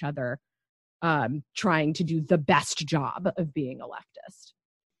undermining each other, trying to do the best job of being a leftist.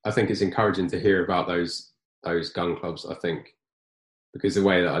 I think it's encouraging to hear about those gun clubs. I think because the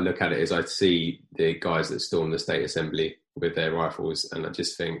way that I look at it is I see the guys that storm the state assembly with their rifles, and I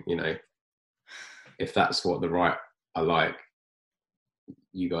just think, if that's what the right are like,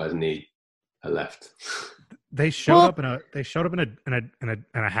 you guys need a left. They showed up in a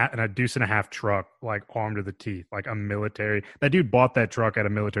deuce and a half truck, armed to the teeth, like a military. That dude bought that truck at a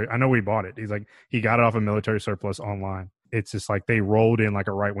military. I know he bought it. He's he got it off a military surplus online. It's just they rolled in like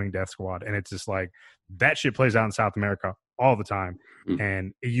a right-wing death squad, and it's just that shit plays out in South America all the time,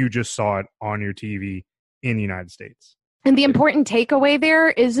 and you just saw it on your TV in the United States. And the important takeaway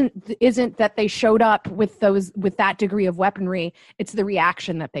there isn't that they showed up with that degree of weaponry. It's the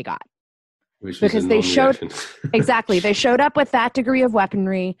reaction that they got. Because they showed exactly, they showed up with that degree of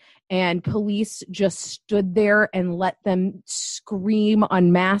weaponry, and police just stood there and let them scream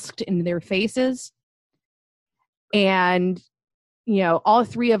unmasked in their faces. And all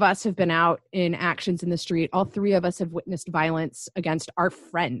 3 of us have been out in actions in the street. All 3 of us have witnessed violence against our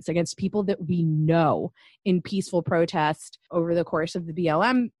friends, against people that we know, in peaceful protest over the course of the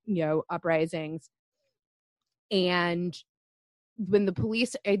BLM, uprisings. And when the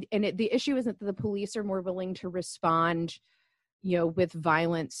police, the issue isn't that the police are more willing to respond, with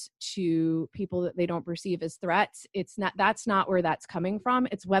violence to people that they don't perceive as threats. That's not where that's coming from.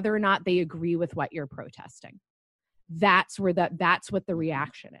 It's whether or not they agree with what you're protesting. That's what the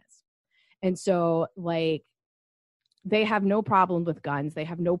reaction is. And so they have no problem with guns. They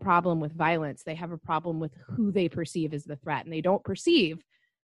have no problem with violence. They have a problem with who they perceive as the threat. And they don't perceive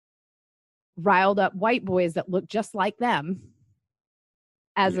riled up white boys that look just like them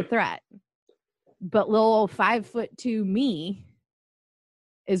as a threat. But little old 5'2" me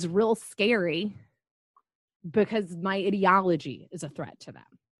is real scary because my ideology is a threat to them.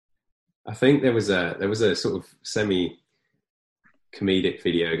 I think there was a sort of semi-comedic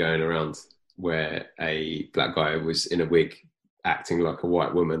video going around where a black guy was in a wig acting like a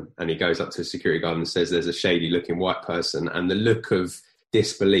white woman, and he goes up to a security guard and says there's a shady looking white person, and the look of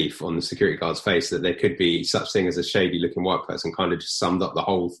disbelief on the security guard's face that there could be such thing as a shady looking white person kind of just summed up the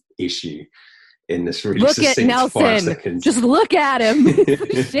whole issue in this really look at succinct 5 Nelson. seconds. Just look at him.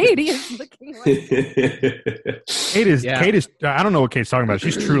 Shady is looking like Kate is, I don't know what Kate's talking about.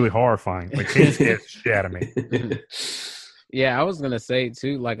 She's truly horrifying. Like, Kate scares the shit out of me. Yeah, I was going to say,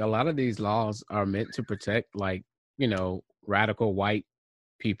 too, like, a lot of these laws are meant to protect, like, you know, radical white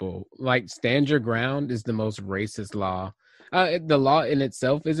people. Like, Stand Your Ground is the most racist law. The law in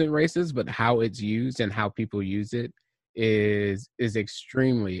itself isn't racist, but how it's used and how people use it is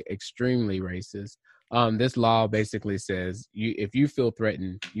extremely, extremely racist. This law basically says if you feel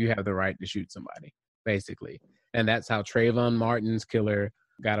threatened, you have the right to shoot somebody, basically. And that's how Trayvon Martin's killer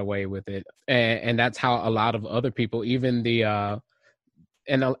got away with it. And that's how a lot of other people, even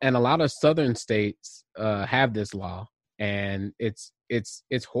and a lot of southern states have this law. And it's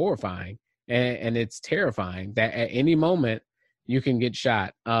horrifying and it's terrifying that at any moment you can get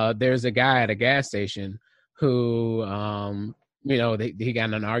shot. There's a guy at a gas station who, you know, he got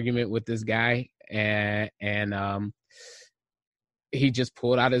in an argument with this guy and he just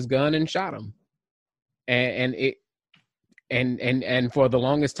pulled out his gun and shot him. And for the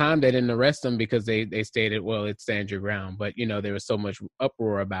longest time they didn't arrest him because they stated, well, it's Stand Your Ground. But, you know, there was so much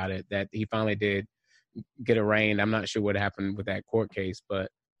uproar about it that he finally did get arraigned. I'm not sure what happened with that court case, but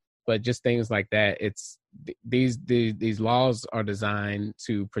just things like that. It's these laws are designed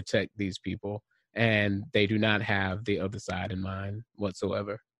to protect these people, and they do not have the other side in mind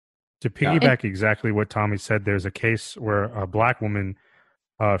whatsoever. To piggyback exactly what Tommy said, there's a case where a black woman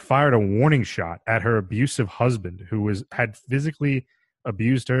fired a warning shot at her abusive husband who had physically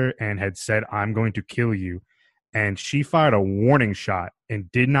abused her and had said, "I'm going to kill you." And she fired a warning shot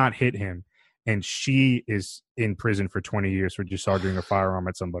and did not hit him. And she is in prison for 20 years for discharging a firearm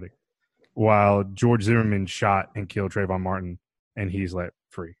at somebody, while George Zimmerman shot and killed Trayvon Martin, and he's let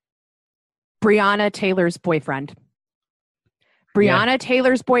free. Breonna Taylor's boyfriend. Breonna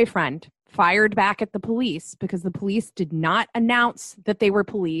Taylor's boyfriend fired back at the police because the police did not announce that they were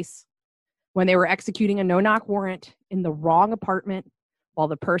police when they were executing a no-knock warrant in the wrong apartment while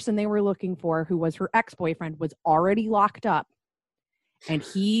the person they were looking for, who was her ex-boyfriend, was already locked up. And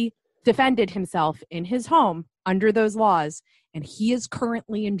he defended himself in his home under those laws, and he is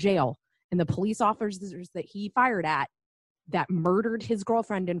currently in jail. And the police officers that he fired at that murdered his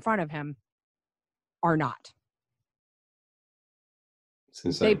girlfriend in front of him are not.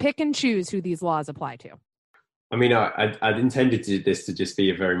 They pick and choose who these laws apply to. I mean, I intended this to just be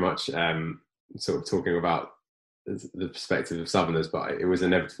a very much sort of talking about the perspective of Southerners, but it was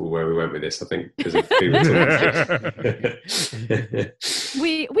inevitable where we went with this, I think, because of who we're talking.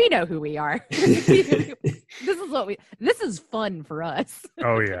 We know who we are. This is fun for us.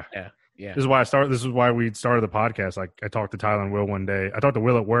 Oh yeah. Yeah. This is why we started the podcast. Like, I talked to Tyler and Will one day. I talked to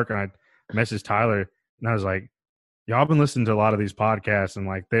Will at work, and I messaged Tyler, and I was like, y'all been listening to a lot of these podcasts, and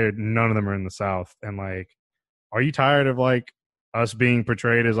like, none of them are in the South. And like, are you tired of like us being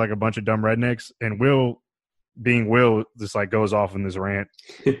portrayed as like a bunch of dumb rednecks? And Will, being Will, just like goes off in this rant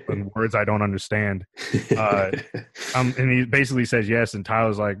in words I don't understand. And he basically says yes, and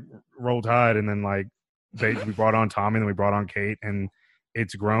Tyler's like, roll tide. And then like we brought on Tommy, and then we brought on Kate, and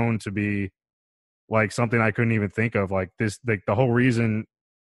it's grown to be like something I couldn't even think of. Like this, like the whole reason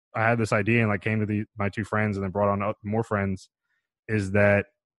I had this idea and like came to my two friends and then brought on more friends is that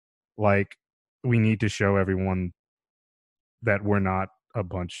like we need to show everyone that we're not a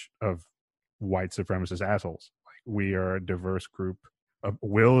bunch of white supremacist assholes. Like, we are a diverse group of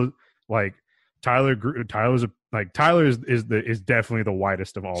Tyler is definitely the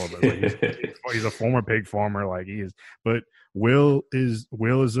whitest of all of us. Like, he's a former pig farmer, like he is. But Will is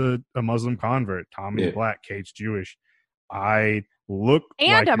a Muslim convert. Tommy's black. Kate's Jewish. I look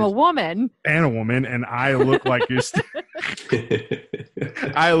and like I'm a woman. And a woman, and I look like you're.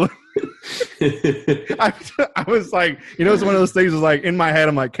 I was like, you know, it's one of those things. Was like in my head,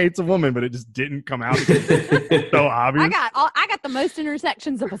 I'm like, Kate's a woman, but it just didn't come out so obvious. I got the most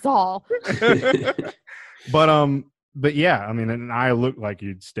intersections of us all. But yeah, I mean, and I look like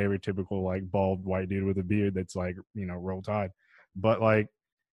you'd stereotypical like bald white dude with a beard that's like, you know, roll tide. But like,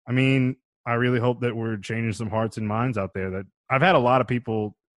 I mean, I really hope that we're changing some hearts and minds out there. That I've had a lot of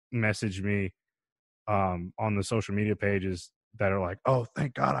people message me on the social media pages that are like, oh,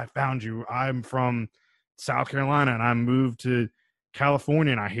 thank God I found you. I'm from South Carolina and I moved to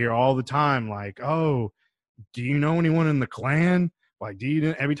California, and I hear all the time like, oh, do you know anyone in the Klan? Like,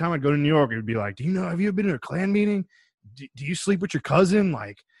 every time I go to New York, it would be like, have you ever been to a Klan meeting? Do you sleep with your cousin?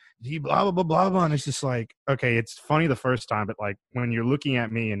 Like, he blah, blah, blah, blah, blah. And it's just like, okay, it's funny the first time, but like when you're looking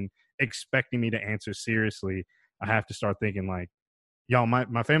at me and expecting me to answer seriously, I have to start thinking like, y'all, my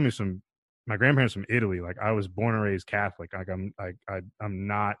grandparents from Italy. Like I was born and raised Catholic. Like I'm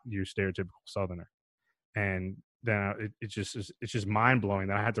not your stereotypical Southerner. And then it's just mind blowing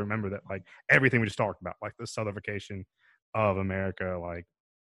that I had to remember that like everything we just talked about, like the Southernification of America, like,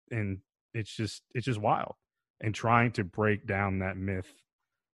 and it's just wild. And trying to break down that myth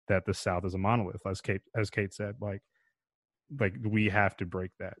that the South is a monolith, as Kate said, like we have to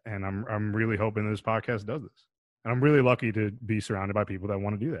break that. And I'm really hoping this podcast does this. And I'm really lucky to be surrounded by people that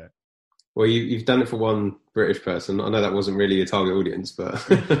want to do that. Well, you've done it for one British person. I know that wasn't really your target audience, but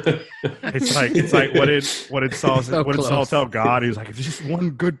it's like what did Saul tell God? He was like, if there's just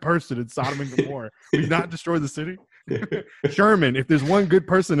one good person in Sodom and Gomorrah, will you not destroy the city? Sherman, if there's one good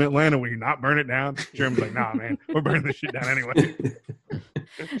person in Atlanta, will you not burn it down? Sherman's like, nah, man, we're burning this shit down anyway.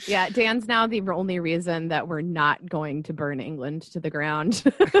 Yeah, Dan's now the only reason that we're not going to burn England to the ground.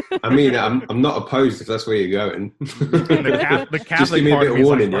 I mean, I'm not opposed if that's where you're going. The Catholic part of me is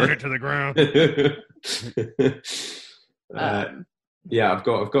like, burn it to the ground. Yeah, I've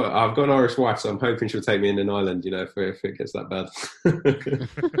got an Irish wife, so I'm hoping she'll take me in an island. You know, if it gets that bad.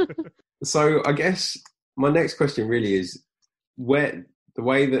 So I guess my next question really is, where the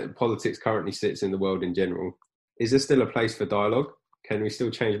way that politics currently sits in the world in general, is there still a place for dialogue? Can we still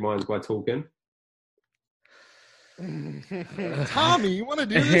change minds by talking? Tommy, you want to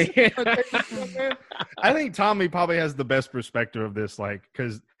do this? I think Tommy probably has the best perspective of this, like,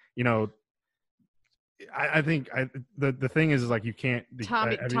 because, you know, I think the thing is like you can't.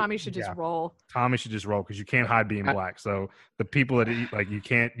 Tommy should just roll. Tommy should just roll because you can't hide being black. So the people that eat, like you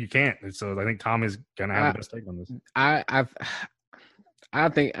can't. So I think Tommy's gonna have the best take on this. I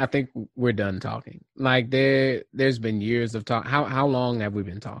think we're done talking. Like there's been years of talk. How long have we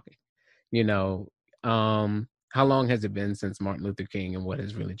been talking? You know, how long has it been since Martin Luther King and what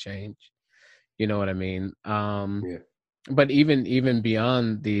has really changed? You know what I mean? Yeah. But even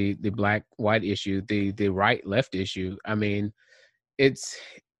beyond the black white issue, the right left issue, I mean, it's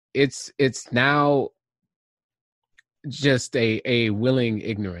now just a willing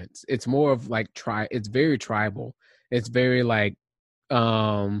ignorance. It's more of like it's very tribal. It's very like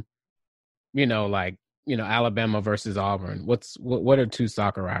Alabama versus Auburn. What are two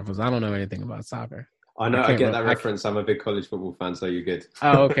soccer rivals? I don't know anything about soccer. I know. I get that reference. I'm a big college football fan, so you're good.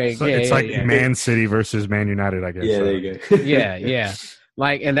 Oh, okay. So it's like Man City versus Man United, I guess. Yeah, there you go. yeah.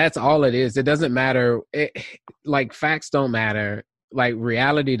 Like, and that's all it is. It doesn't matter. Like, facts don't matter. Like,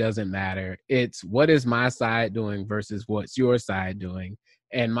 reality doesn't matter. It's what is my side doing versus what's your side doing.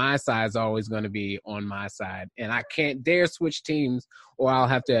 And my side's always going to be on my side. And I can't dare switch teams, or I'll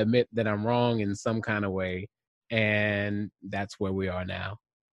have to admit that I'm wrong in some kind of way. And that's where we are now.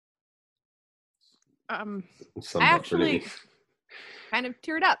 I actually kind of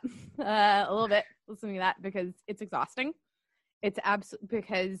teared up a little bit listening to that because it's exhausting. It's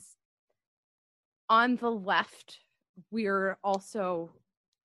because on the left, we've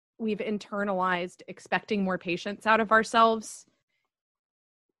internalized expecting more patience out of ourselves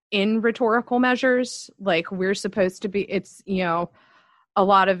in rhetorical measures. Like we're supposed to be, it's, you know, a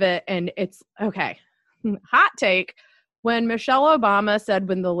lot of it. And it's okay. Hot take. When Michelle Obama said,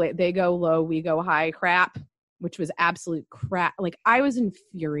 when they go low, we go high crap, which was absolute crap. Like I was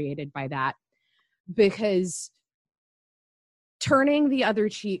infuriated by that because turning the other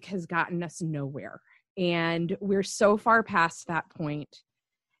cheek has gotten us nowhere. And we're so far past that point.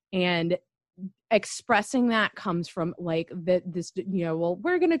 And expressing that comes from like this, you know, well,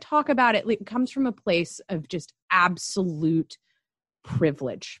 we're going to talk about it. Like, it comes from a place of just absolute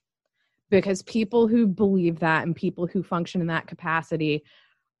privilege. Because people who believe that and people who function in that capacity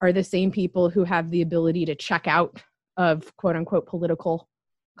are the same people who have the ability to check out of quote unquote political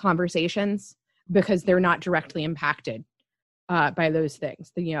conversations because they're not directly impacted by those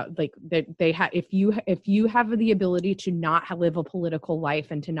things. You know, like they have, if you have the ability to not live a political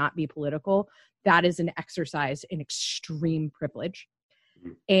life and to not be political, that is an exercise in extreme privilege.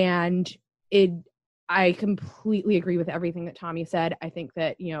 And I completely agree with everything that Tommy said. I think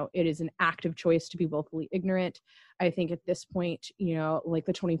that, you know, it is an active choice to be willfully ignorant. I think at this point, you know, like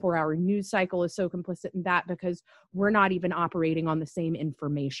the 24-hour news cycle is so complicit in that because we're not even operating on the same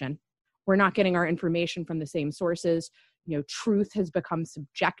information. We're not getting our information from the same sources. You know, truth has become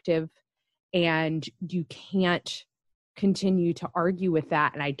subjective and you can't continue to argue with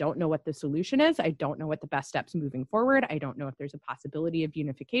that. And I don't know what the solution is. I don't know what the best steps moving forward. I don't know if there's a possibility of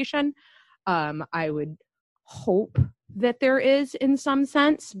unification. I would hope that there is in some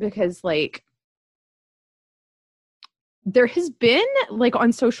sense because like there has been like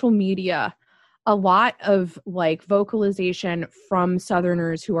on social media a lot of like vocalization from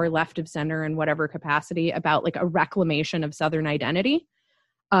Southerners who are left of center in whatever capacity about like a reclamation of Southern identity.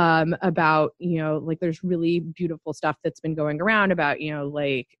 About, like there's really beautiful stuff that's been going around about,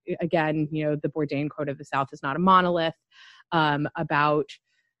 like, again, the Bourdain quote of the South is not a monolith, about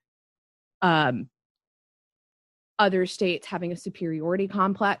other states having a superiority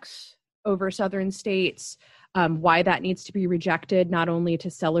complex over Southern states, why that needs to be rejected, not only to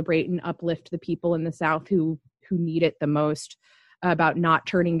celebrate and uplift the people in the South who need it the most, about not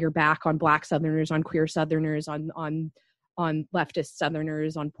turning your back on Black Southerners, on queer Southerners, on leftist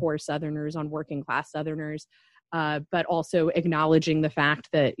Southerners, on poor Southerners, on working class Southerners, but also acknowledging the fact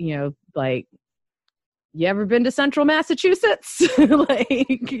that, like, you ever been to Central Massachusetts?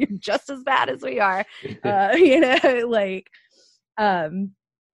 Like, just as bad as we are,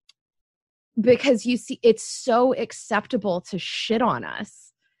 because you see, it's so acceptable to shit on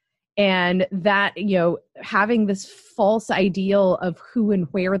us. And that, having this false ideal of who and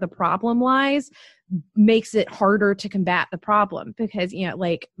where the problem lies makes it harder to combat the problem, because,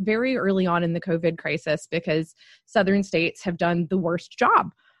 like very early on in the COVID crisis, because Southern states have done the worst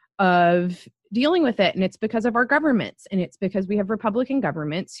job of dealing with it. And it's because of our governments. And it's because we have Republican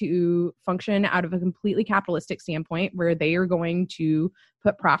governments who function out of a completely capitalistic standpoint where they are going to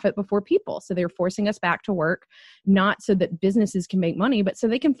put profit before people. So they're forcing us back to work, not so that businesses can make money, but so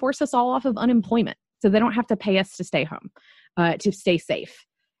they can force us all off of unemployment. So they don't have to pay us to stay home, to stay safe.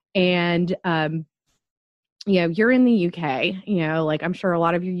 And, you're in the UK, like I'm sure a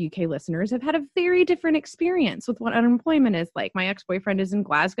lot of your UK listeners have had a very different experience with what unemployment is like. My ex-boyfriend is in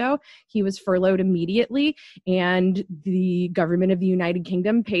Glasgow. He was furloughed immediately, and the government of the United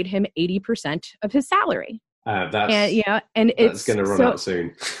Kingdom paid him 80% of his salary. That's going to run out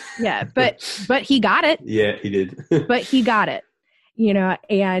soon. Yeah, but he got it. Yeah, he did. But he got it,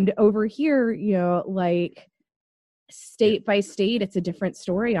 and over here, like, state by state, it's a different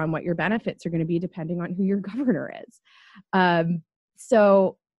story on what your benefits are going to be depending on who your governor is.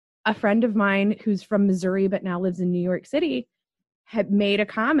 So a friend of mine who's from Missouri but now lives in New York City had made a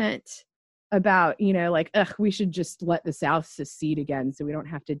comment about, we should just let the South secede again so we don't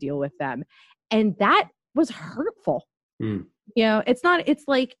have to deal with them. And that was hurtful. That's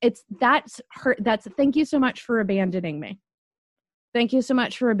hurt. That's thank you so much for abandoning me. Thank you so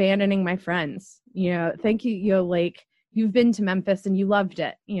much for abandoning my friends. Thank you. Like, you've been to Memphis and you loved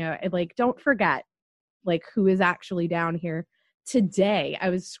it. Like, don't forget, like, who is actually down here. Today, I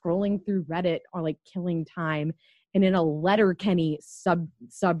was scrolling through Reddit on like Killing Time, and in a Letterkenny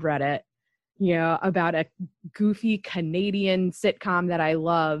subreddit, about a goofy Canadian sitcom that I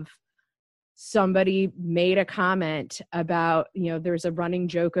love, somebody made a comment about, there's a running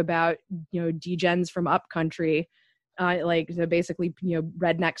joke about, degens from upcountry, so basically,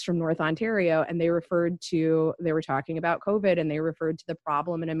 rednecks from North Ontario, and they were talking about COVID, and they referred to the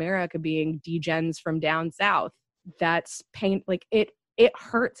problem in America being degens from down south. That's pain. Like, it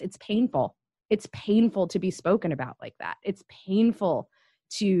hurts. It's painful. It's painful to be spoken about like that. It's painful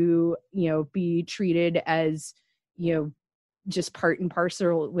to, be treated as, just part and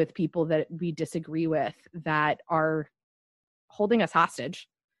parcel with people that we disagree with, that are holding us hostage,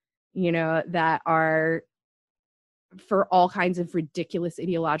 that are for all kinds of ridiculous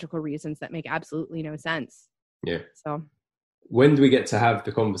ideological reasons that make absolutely no sense. Yeah. So when do we get to have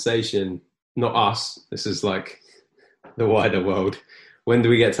the conversation? Not us. This is like the wider world. When do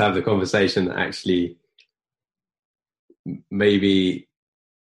we get to have the conversation that actually maybe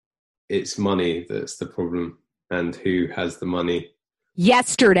it's money that's the problem and who has the money?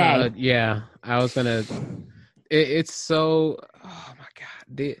 Yesterday. Yeah. I was going to, it's so, oh my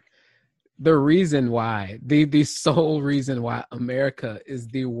God. The reason why, the sole reason why America is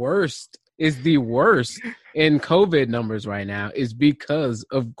the worst in COVID numbers right now is because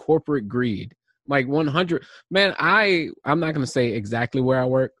of corporate greed. Like 100, man, I'm not going to say exactly where I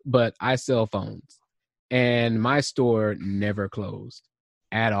work, but I sell phones, and my store never closed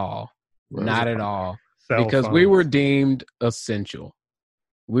at all. Not at all. Because we were deemed essential.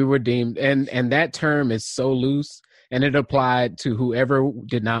 We were deemed, and that term is so loose. And it applied to whoever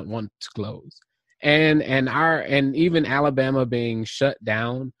did not want to close, and even Alabama being shut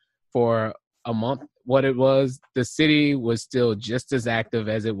down for a month. What it was, the city was still just as active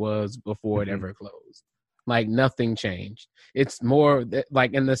as it was before it ever closed. Like, nothing changed. It's more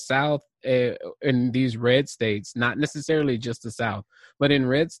like in the South, in these red states, not necessarily just the South, but in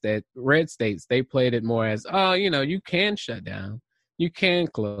red states, they played it more as, you can shut down, you can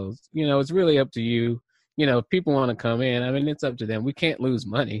close. It's really up to you. If people want to come in, I mean, it's up to them. We can't lose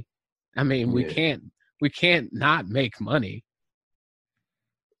money. I mean, we can't we can't not make money.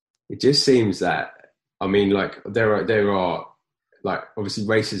 It just seems that, I mean, like there are like, obviously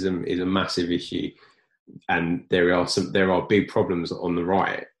racism is a massive issue, and there are big problems on the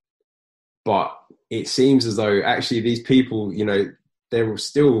right, but it seems as though actually these people, you know, they're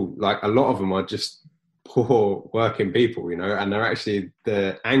still, like, a lot of them are just poor working people, you know, and they're actually,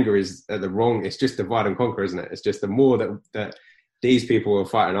 the anger is at the wrong, it's just divide and conquer, isn't it? It's just the more that these people are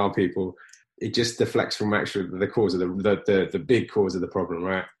fighting our people, it just deflects from actually the cause of the big cause of the problem,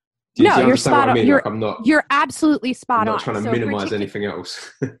 right? You're spot on. You're absolutely spot on. I'm not trying to minimize anything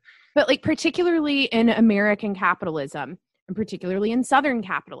else. But like, particularly in American capitalism, and particularly in Southern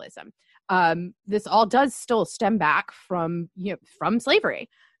capitalism, this all does still stem back from slavery.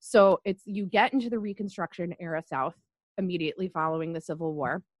 So you get into the Reconstruction era South immediately following the Civil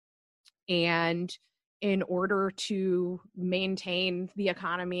War, and in order to maintain the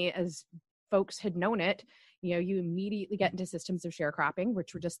economy as folks had known it, you know, you immediately get into systems of sharecropping,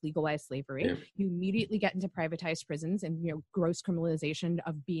 which were just legalized slavery. Yeah. You immediately get into privatized prisons and, you know, gross criminalization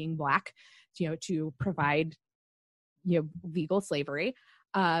of being Black, you know, to provide, you know, legal slavery.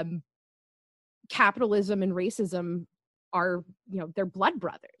 Capitalism and racism are, you know, they're blood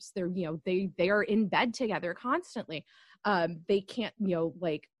brothers. They're, you know, they are in bed together constantly. They can't, you know,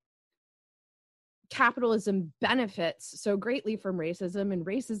 like, capitalism benefits so greatly from racism, and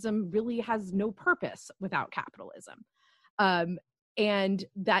racism really has no purpose without capitalism. And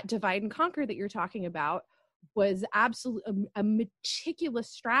that divide and conquer that you're talking about was absolutely a meticulous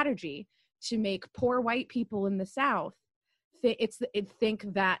strategy to make poor white people in the South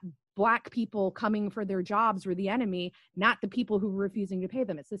think that Black people coming for their jobs were the enemy, not the people who were refusing to pay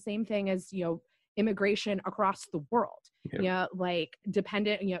them. It's the same thing as, you know, immigration across the world. Yep. You know, like,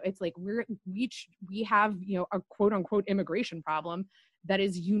 dependent, you know, it's like we have, you know, a quote unquote immigration problem that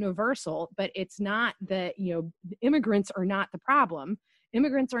is universal, but it's not that, you know, immigrants are not the problem.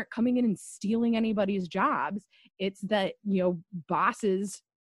 Immigrants aren't coming in and stealing anybody's jobs. It's that, you know, bosses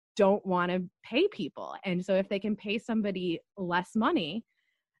don't want to pay people. And so if they can pay somebody less money,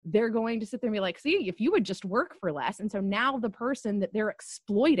 they're going to sit there and be like, see, if you would just work for less. And so now the person that they're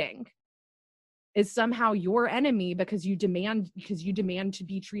exploiting is somehow your enemy because you demand to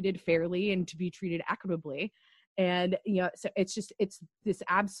be treated fairly and to be treated equitably. And, you know, so it's this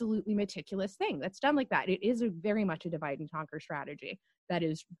absolutely meticulous thing that's done like that. It is very much a divide and conquer strategy that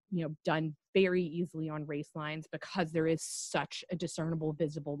is, you know, done very easily on race lines because there is such a discernible,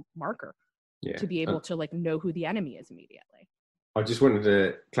 visible marker to be able to, like, know who the enemy is immediately. I just wanted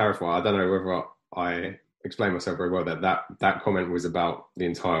to clarify, I don't know whether I explained myself very well, that comment was about the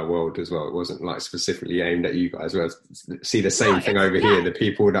entire world as well. It wasn't, like, specifically aimed at you guys. Well, see the same thing over here. The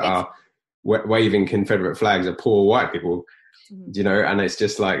people that are waving Confederate flags are poor white people, you know, and it's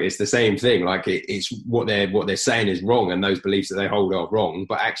just like, it's the same thing. Like, it's what they're saying is wrong, and those beliefs that they hold are wrong.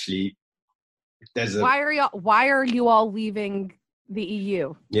 But actually, there's why are you all leaving the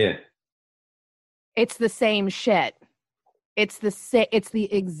EU? Yeah, it's the same shit. It's the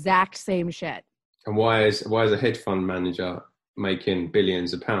exact same shit. And why is a hedge fund manager making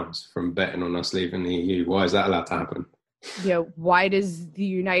billions of pounds from betting on us leaving the EU? Why is that allowed to happen? You know, why does the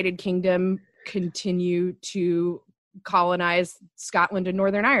United Kingdom continue to colonize Scotland and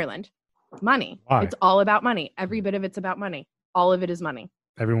Northern Ireland? Money. Why? It's all about money. Every bit of it's about money. All of it is money.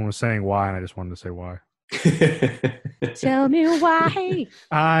 Everyone was saying why, and I just wanted to say why. Tell me why.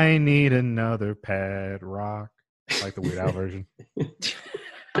 I need another pet rock. Like the Weird Al version.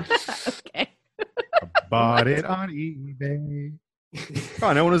 Okay. I bought it on eBay.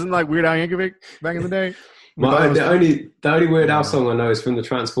 Oh, no one was in, like, Weird Al Yankovic back in the day? The only Weird Al song I know is from the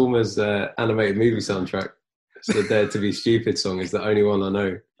Transformers animated movie soundtrack. So the Dare to Be Stupid song is the only one I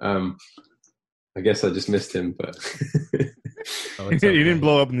know. I guess I just missed him, but he didn't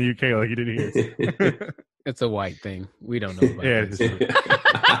blow up in the UK like he did here. It's a white thing. We don't know about it. It is.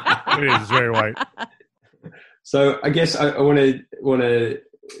 It is very white. So I guess I want to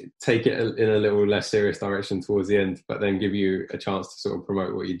take it in a little less serious direction towards the end, but then give you a chance to sort of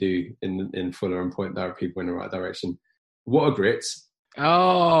promote what you do in fuller and point people in the right direction. What are grits?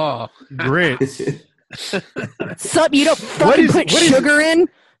 Oh, grits. Sup, you don't fucking put sugar in?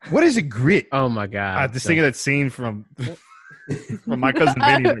 What is a grit? Oh my God. I just think of that scene from My Cousin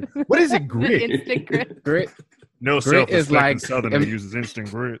Vinny. What is a grit? Instant grit. Grit. No self-respecting Southerner uses instant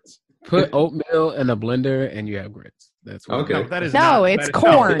grits. Put oatmeal in a blender and you have grits. That's what okay. It's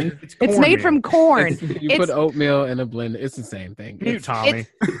corn. It's made from corn. You put oatmeal in a blender. It's the same thing. Tommy.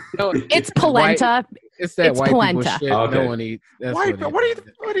 It's polenta. It's that white people shit. Okay. No one eats. What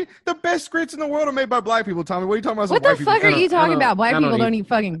are you? The best grits in the world are made by black people, Tommy. What are you talking about? What the fuck are you talking about? Black people don't eat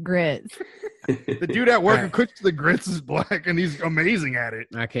fucking grits. The dude at work who cooks the grits is black, and he's amazing at it.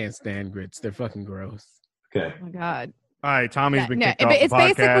 I can't stand grits. They're fucking gross. Okay. Oh my God. All right, Tommy's been No, kicked off the it's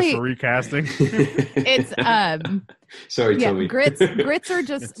podcast basically- for recasting. It's Sorry, yeah, Tommy. grits are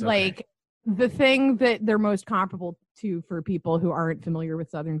just It's okay. like the thing that they're most comparable to for people who aren't familiar with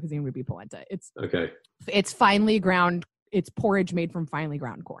Southern cuisine would be polenta. Okay. It's finely ground. It's porridge made from finely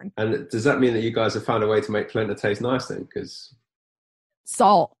ground corn. And does that mean that you guys have found a way to make polenta taste nice then? Because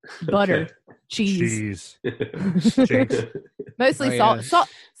Salt, butter, cheese. Cheese. Mostly Oh, yeah.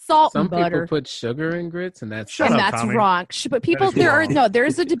 salt Some and butter. people put sugar in grits, and that's Shut And up, that's Tommy. wrong. But people, is wrong.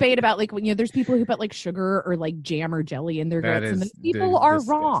 there's a debate about like, there's people who put like sugar or like jam or jelly in their That grits, and is those people are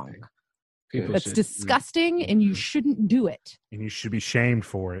disgusting. wrong. People That's should- disgusting, and you shouldn't do it. And you should be shamed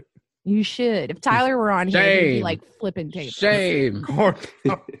for it. You should. If Tyler were on here, he'd be Shame. like flipping tape. Shame.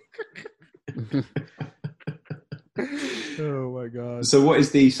 Oh my god. So what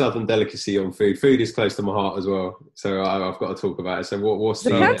is the Southern delicacy on food? Food is close to my heart as well. So I've got to talk about it. So what's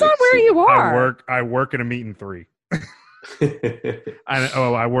the Depends on where you are. I work at a meat and three.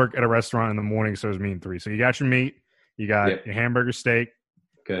 I work at a restaurant in the morning, so it's meat and three. So you got your meat, you got Yep. your hamburger steak,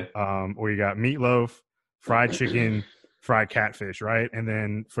 Okay. or you got meatloaf, fried chicken, fried catfish, right? And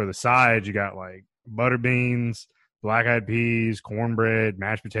then for the sides, you got like butter beans, black eyed peas, cornbread,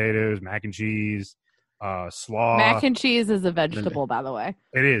 mashed potatoes, mac and cheese, slaw. Mac and cheese is a vegetable, by the way.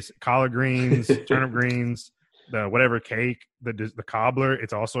 It is collard greens, turnip greens, the whatever cake, the cobbler.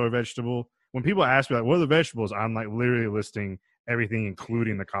 It's also a vegetable. When people ask me like, "What are the vegetables?" I'm like literally listing everything,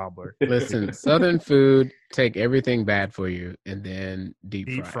 including the cobbler. Listen, Southern food, take everything bad for you and then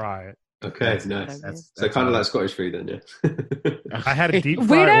deep fry it. Okay, nice. That's So kind of like Scottish food then, yeah. I had a deep We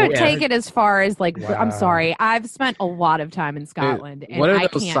fry. don't order. take it as far as like. Wow. I'm sorry. I've spent a lot of time in Scotland, and What are I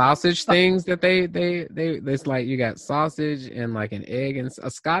those can't. sausage things that they it's like you got sausage and like an egg and a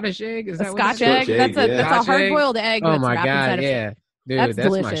Scottish egg? Is A that Scotch what egg. Scotch That's egg, a yeah. that's Scotch a hard egg? boiled egg. Oh that's my wrapped inside god, of yeah. Dude, That's that's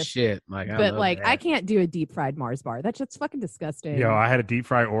my delicious. shit. Like, I But love like, that. I can't do a deep fried Mars bar. That's just fucking disgusting. Yo, I had a deep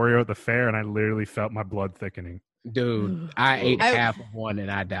fried Oreo at the fair, and I literally felt my blood thickening. Dude, I ate I- half of one and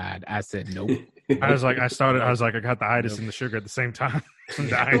I died. I said nope. I was like, I got the itis and the sugar at the same time. I'm I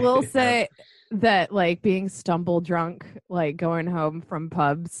dying. will say that like being stumble drunk, like going home from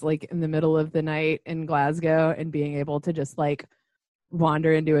pubs like in the middle of the night in Glasgow and being able to just like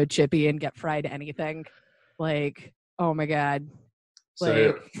wander into a chippy and get fried anything, like, oh my god.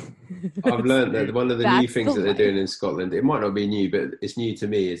 So I've learned that one of the new That's things the that they're life. doing in Scotland, it might not be new, but it's new to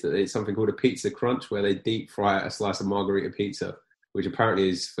me, is that it's something called a pizza crunch, where they deep fry a slice of margarita pizza, which apparently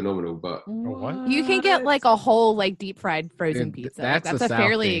is phenomenal. But what? You can get like a whole like deep fried frozen Dude, pizza. that's That's a a South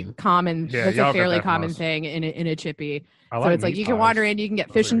fairly thing. common. Yeah, that's y'all a got fairly that from common us. thing in a chippy. I So it's like meat you can pies. wander in, you can get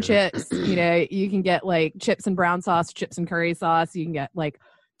Those fish are and good. chips. You know, you can get like chips and brown sauce, chips and curry sauce. You can get like,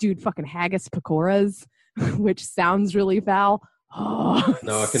 dude, fucking haggis pakoras, which sounds really foul. Oh,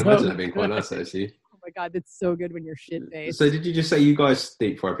 no, I can so imagine that being quite good. nice actually. Oh my god, that's so good when you're shit faced. So did you just say you guys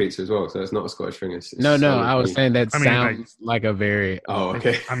deep fry pizza as well? So it's not a Scottish thing. It's No, I was thing. saying that I mean, sounds like a very Oh,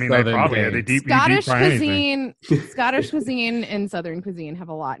 okay. I mean, they Southern probably thing. they deep Scottish fry anything. Scottish cuisine and Southern cuisine have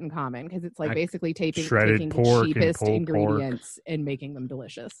a lot in common because it's like basically Shredded taking pork the and cheapest pulled ingredients and making them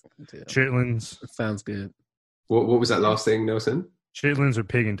delicious. Chitlins. Sounds good. What was that last thing, Nelson? Chitlins are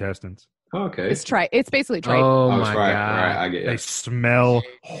pig intestines. Oh, okay. It's basically tripe. Oh Oh, my right, god. right, I get They you. smell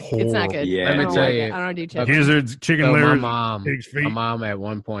It's not good. Yeah. I Let me don't tell like you. it. I don't do chips. Gizzards, chicken So livers, my pig's feet. mom at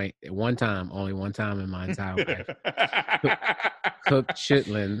one time, only one time in my entire life, cooked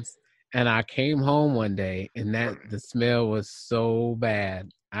chitlins, and I came home one day, and the smell was so bad.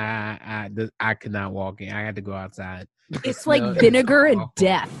 I could not walk in. I had to go outside. It's like No, vinegar it's and awful.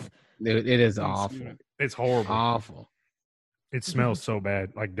 death. It is awful. It's horrible. Awful. It smells so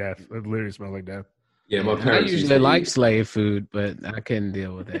bad, like death. It literally smells like death. Yeah, my I parents used usually to like eat- slave food, but I couldn't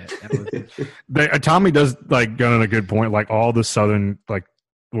deal with that. That was, Tommy does like go on a good point. Like all the southern, like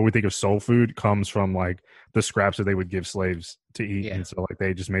what we think of soul food, comes from like the scraps that they would give slaves to eat, Yeah. and so like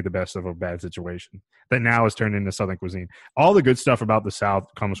they just made the best of a bad situation that now is turned into Southern cuisine. All the good stuff about the South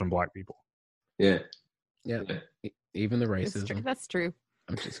comes from Black people. Yeah. yeah, even the It's true. racism. That's true.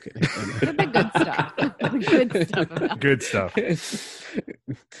 I'm just kidding. The good stuff. The good stuff about Good stuff.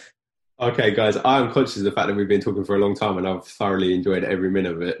 Okay, guys, I'm conscious of the fact that we've been talking for a long time and I've thoroughly enjoyed every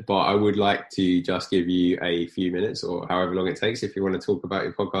minute of it. But I would like to just give you a few minutes or however long it takes. If you want to talk about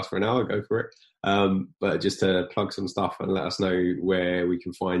your podcast for an hour, go for it. But just to plug some stuff and let us know where we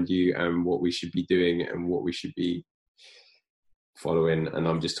can find you and what we should be doing and what we should be following. And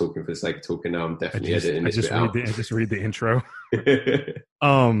I'm just talking for the sake of talking now. I'm definitely editing this bit out. I just read the intro.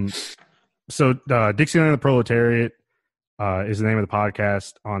 So Dixieland of the Proletariat. is the name of the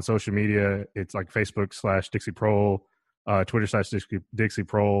podcast. On social media, it's like Facebook/DixieProl, Twitter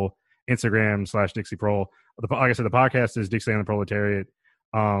 /DixieProl, Instagram /DixieProl. Like I said, the podcast is Dixieland the Proletariat.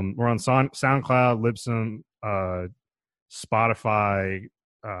 We're on SoundCloud, Libsyn, Spotify,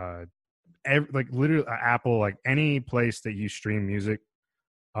 like literally Apple, like any place that you stream music,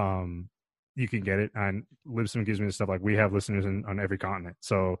 you can get it. And Libsyn gives me the stuff. Like we have listeners on every continent,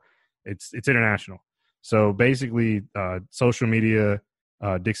 so it's international. So basically, social media,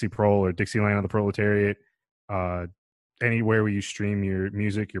 DixieProl or Dixieland of the Proletariat, anywhere where you stream your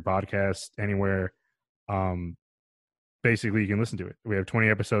music, your podcast, anywhere, basically you can listen to it. We have 20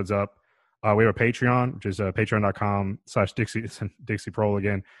 episodes up. We have a Patreon, which is patreon.com/DixieProl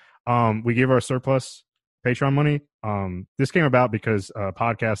again. We give our surplus Patreon money. This came about because a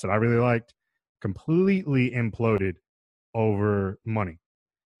podcast that I really liked completely imploded over money.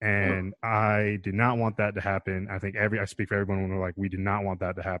 And I did not want that to happen. I think I speak for everyone when we're like, we did not want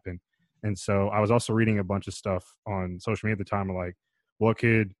that to happen. And so I was also reading a bunch of stuff on social media at the time, like, what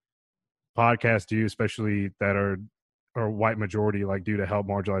could podcasts do, especially that are white majority, like do to help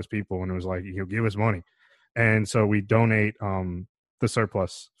marginalized people? And it was like, he'll give us money. And so we donate the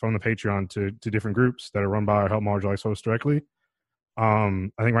surplus from the Patreon to different groups that are run by or help marginalized folks directly.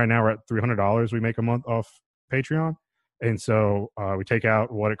 I think right now we're at $300 we make a month off Patreon. And so we take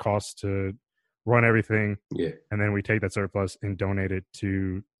out what it costs to run everything. Yeah. And then we take that surplus and donate it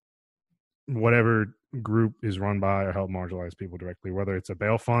to whatever group is run by or help marginalized people directly, whether it's a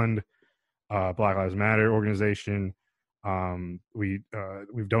bail fund, Black Lives Matter organization. We've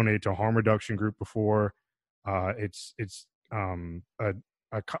donated to a harm reduction group before. It's a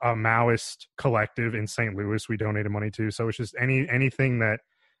Maoist collective in St. Louis we donated money to. So it's just anything that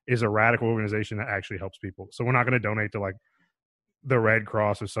is a radical organization that actually helps people. So we're not going to donate to like the Red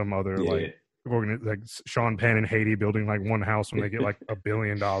Cross or some other like Sean Penn in Haiti building like one house when they get like $1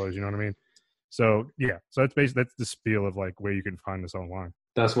 billion. You know what I mean? So yeah, so that's the spiel of like where you can find this online.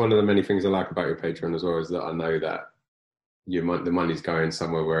 That's one of the many things I like about your Patreon as well, is that I know that the money's going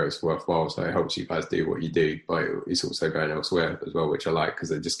somewhere where it's worthwhile. So it helps you guys do what you do, but it's also going elsewhere as well, which I like,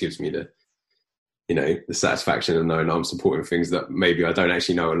 because it just gives me the satisfaction of knowing I'm supporting things that maybe I don't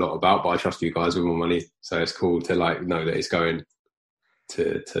actually know a lot about, but I trust you guys with my money. So it's cool to like know that it's going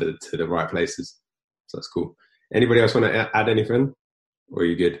to the right places. So that's cool. Anybody else want to add anything, or are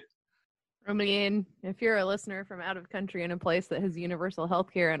you good? I mean, if you're a listener from out of country in a place that has universal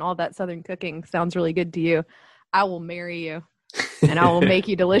health care and all that Southern cooking sounds really good to you, I will marry you and I will make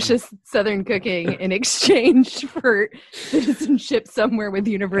you delicious Southern cooking in exchange for citizenship somewhere with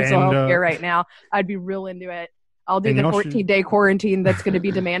universal health care right now. I'd be real into it. I'll do the 14-day quarantine that's going to be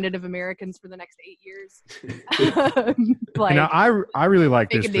demanded of Americans for the next 8 years. I really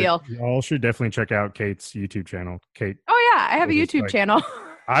like this. Deal. Y'all should definitely check out Kate's YouTube channel. Kate. Oh yeah, I have a YouTube channel.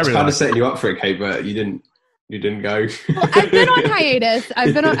 I was kind of setting you up for it, Kate, but you didn't go. Well, I've been on hiatus.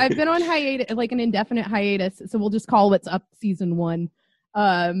 I've been on hiatus, like an indefinite hiatus. So we'll just call What's Up season 1,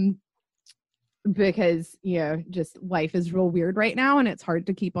 because just life is real weird right now, and it's hard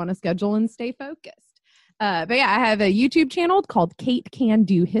to keep on a schedule and stay focused. But yeah, I have a YouTube channel called Kate Can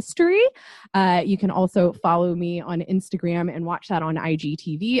Do History. You can also follow me on Instagram and watch that on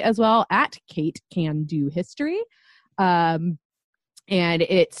IGTV as well at Kate Can Do History. And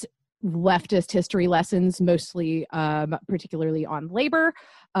it's leftist history lessons, mostly particularly on labor,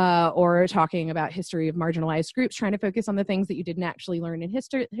 or talking about history of marginalized groups, trying to focus on the things that you didn't actually learn in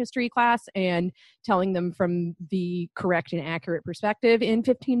history class and telling them from the correct and accurate perspective in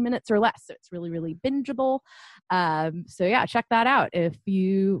 15 minutes or less. So it's really, really bingeable. So yeah, check that out if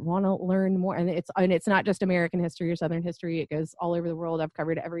you want to learn more. And it's not just American history or Southern history. It goes all over the world. I've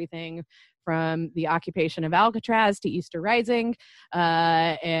covered everything from the occupation of Alcatraz to Easter Rising,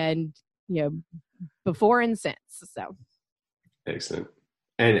 and before and since. So excellent.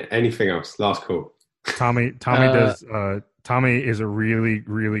 And anything else? Last call. Tommy does. Tommy is a really,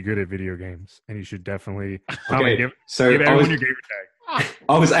 really good at video games, and you should definitely. Tommy, give everyone your gamer tag.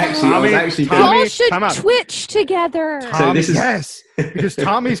 I was actually. Y'all should Twitch together. Yes, because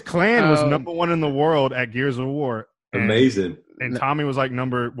Tommy's clan was #1 in the world at Gears of War. Amazing. And Tommy was like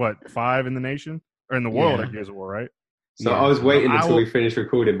number 5 in the nation or in the world at Gears of War, right? So I was waiting until we finished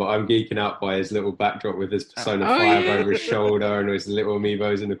recording, but I'm geeking out by his little backdrop with his Persona 5 over his shoulder and his little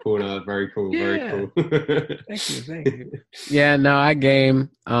amiibos in the corner. Very cool, very cool. Thank you. Yeah, no, I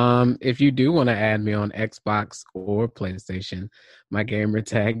game. If you do want to add me on Xbox or PlayStation, my gamer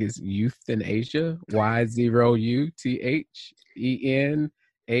tag is Youth in Asia,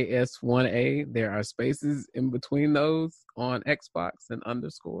 Y0UTHENAS1A. There are spaces in between those on Xbox and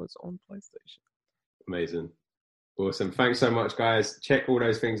underscores on PlayStation. Amazing. Awesome. Thanks so much, guys. Check all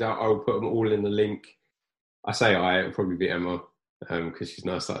those things out. I will put them all in the link. I say it'll probably be Emma because she's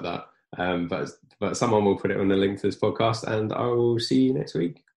nice like that. But someone will put it on the link to this podcast, and I will see you next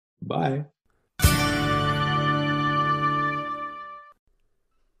week. Bye.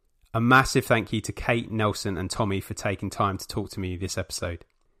 A massive thank you to Kate, Nelson and Tommy for taking time to talk to me this episode.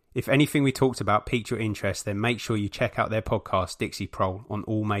 If anything we talked about piqued your interest, then make sure you check out their podcast, Dixie Prole, on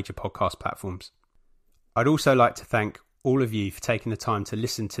all major podcast platforms. I'd also like to thank all of you for taking the time to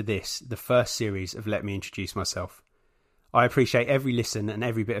listen to this, the first series of Let Me Introduce Myself. I appreciate every listen and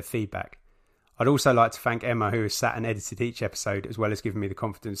every bit of feedback. I'd also like to thank Emma, who has sat and edited each episode, as well as giving me the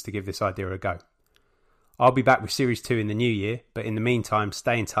confidence to give this idea a go. I'll be back with Series 2 in the new year, but in the meantime,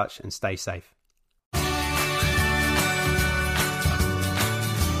 stay in touch and stay safe.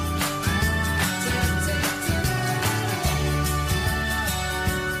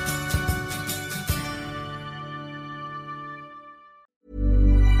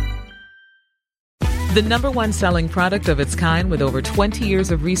 The number one selling product of its kind with over 20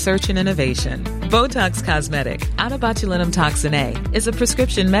 years of research and innovation. Botox Cosmetic, out of botulinum toxin A, is a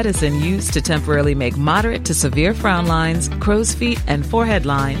prescription medicine used to temporarily make moderate to severe frown lines, crow's feet, and forehead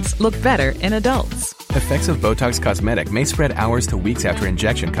lines look better in adults. Effects of Botox Cosmetic may spread hours to weeks after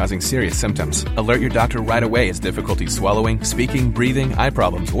injection, causing serious symptoms. Alert your doctor right away as difficulty swallowing, speaking, breathing, eye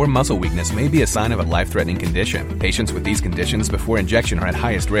problems, or muscle weakness may be a sign of a life-threatening condition. Patients with these conditions before injection are at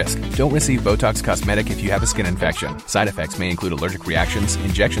highest risk. Don't receive Botox Cosmetic if you have a skin infection. Side effects may include allergic reactions,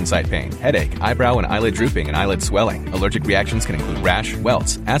 injection site pain, headache, eyebrow and eyelid drooping, and eyelid swelling. Allergic reactions can include rash,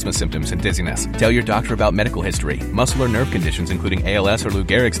 welts, asthma symptoms, and dizziness. Tell your doctor about medical history, muscle or nerve conditions including ALS or Lou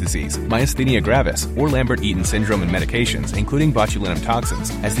Gehrig's disease, myasthenia gravis, or Lambert-Eaton syndrome, and medications, including botulinum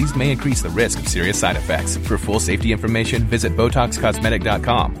toxins, as these may increase the risk of serious side effects. For full safety information, visit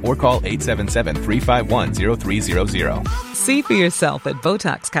BotoxCosmetic.com or call 877-351-0300. See for yourself at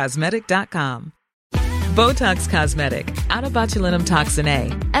BotoxCosmetic.com. Botox Cosmetic, out of botulinum toxin A,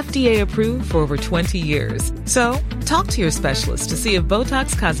 FDA approved for over 20 years. So, talk to your specialist to see if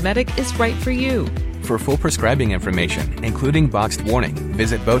Botox Cosmetic is right for you. For full prescribing information, including boxed warning,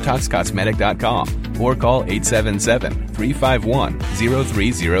 visit BotoxCosmetic.com or call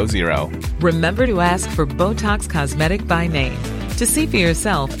 877-351-0300. Remember to ask for Botox Cosmetic by name. To see for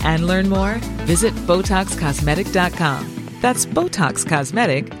yourself and learn more, visit BotoxCosmetic.com. That's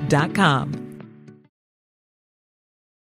BotoxCosmetic.com.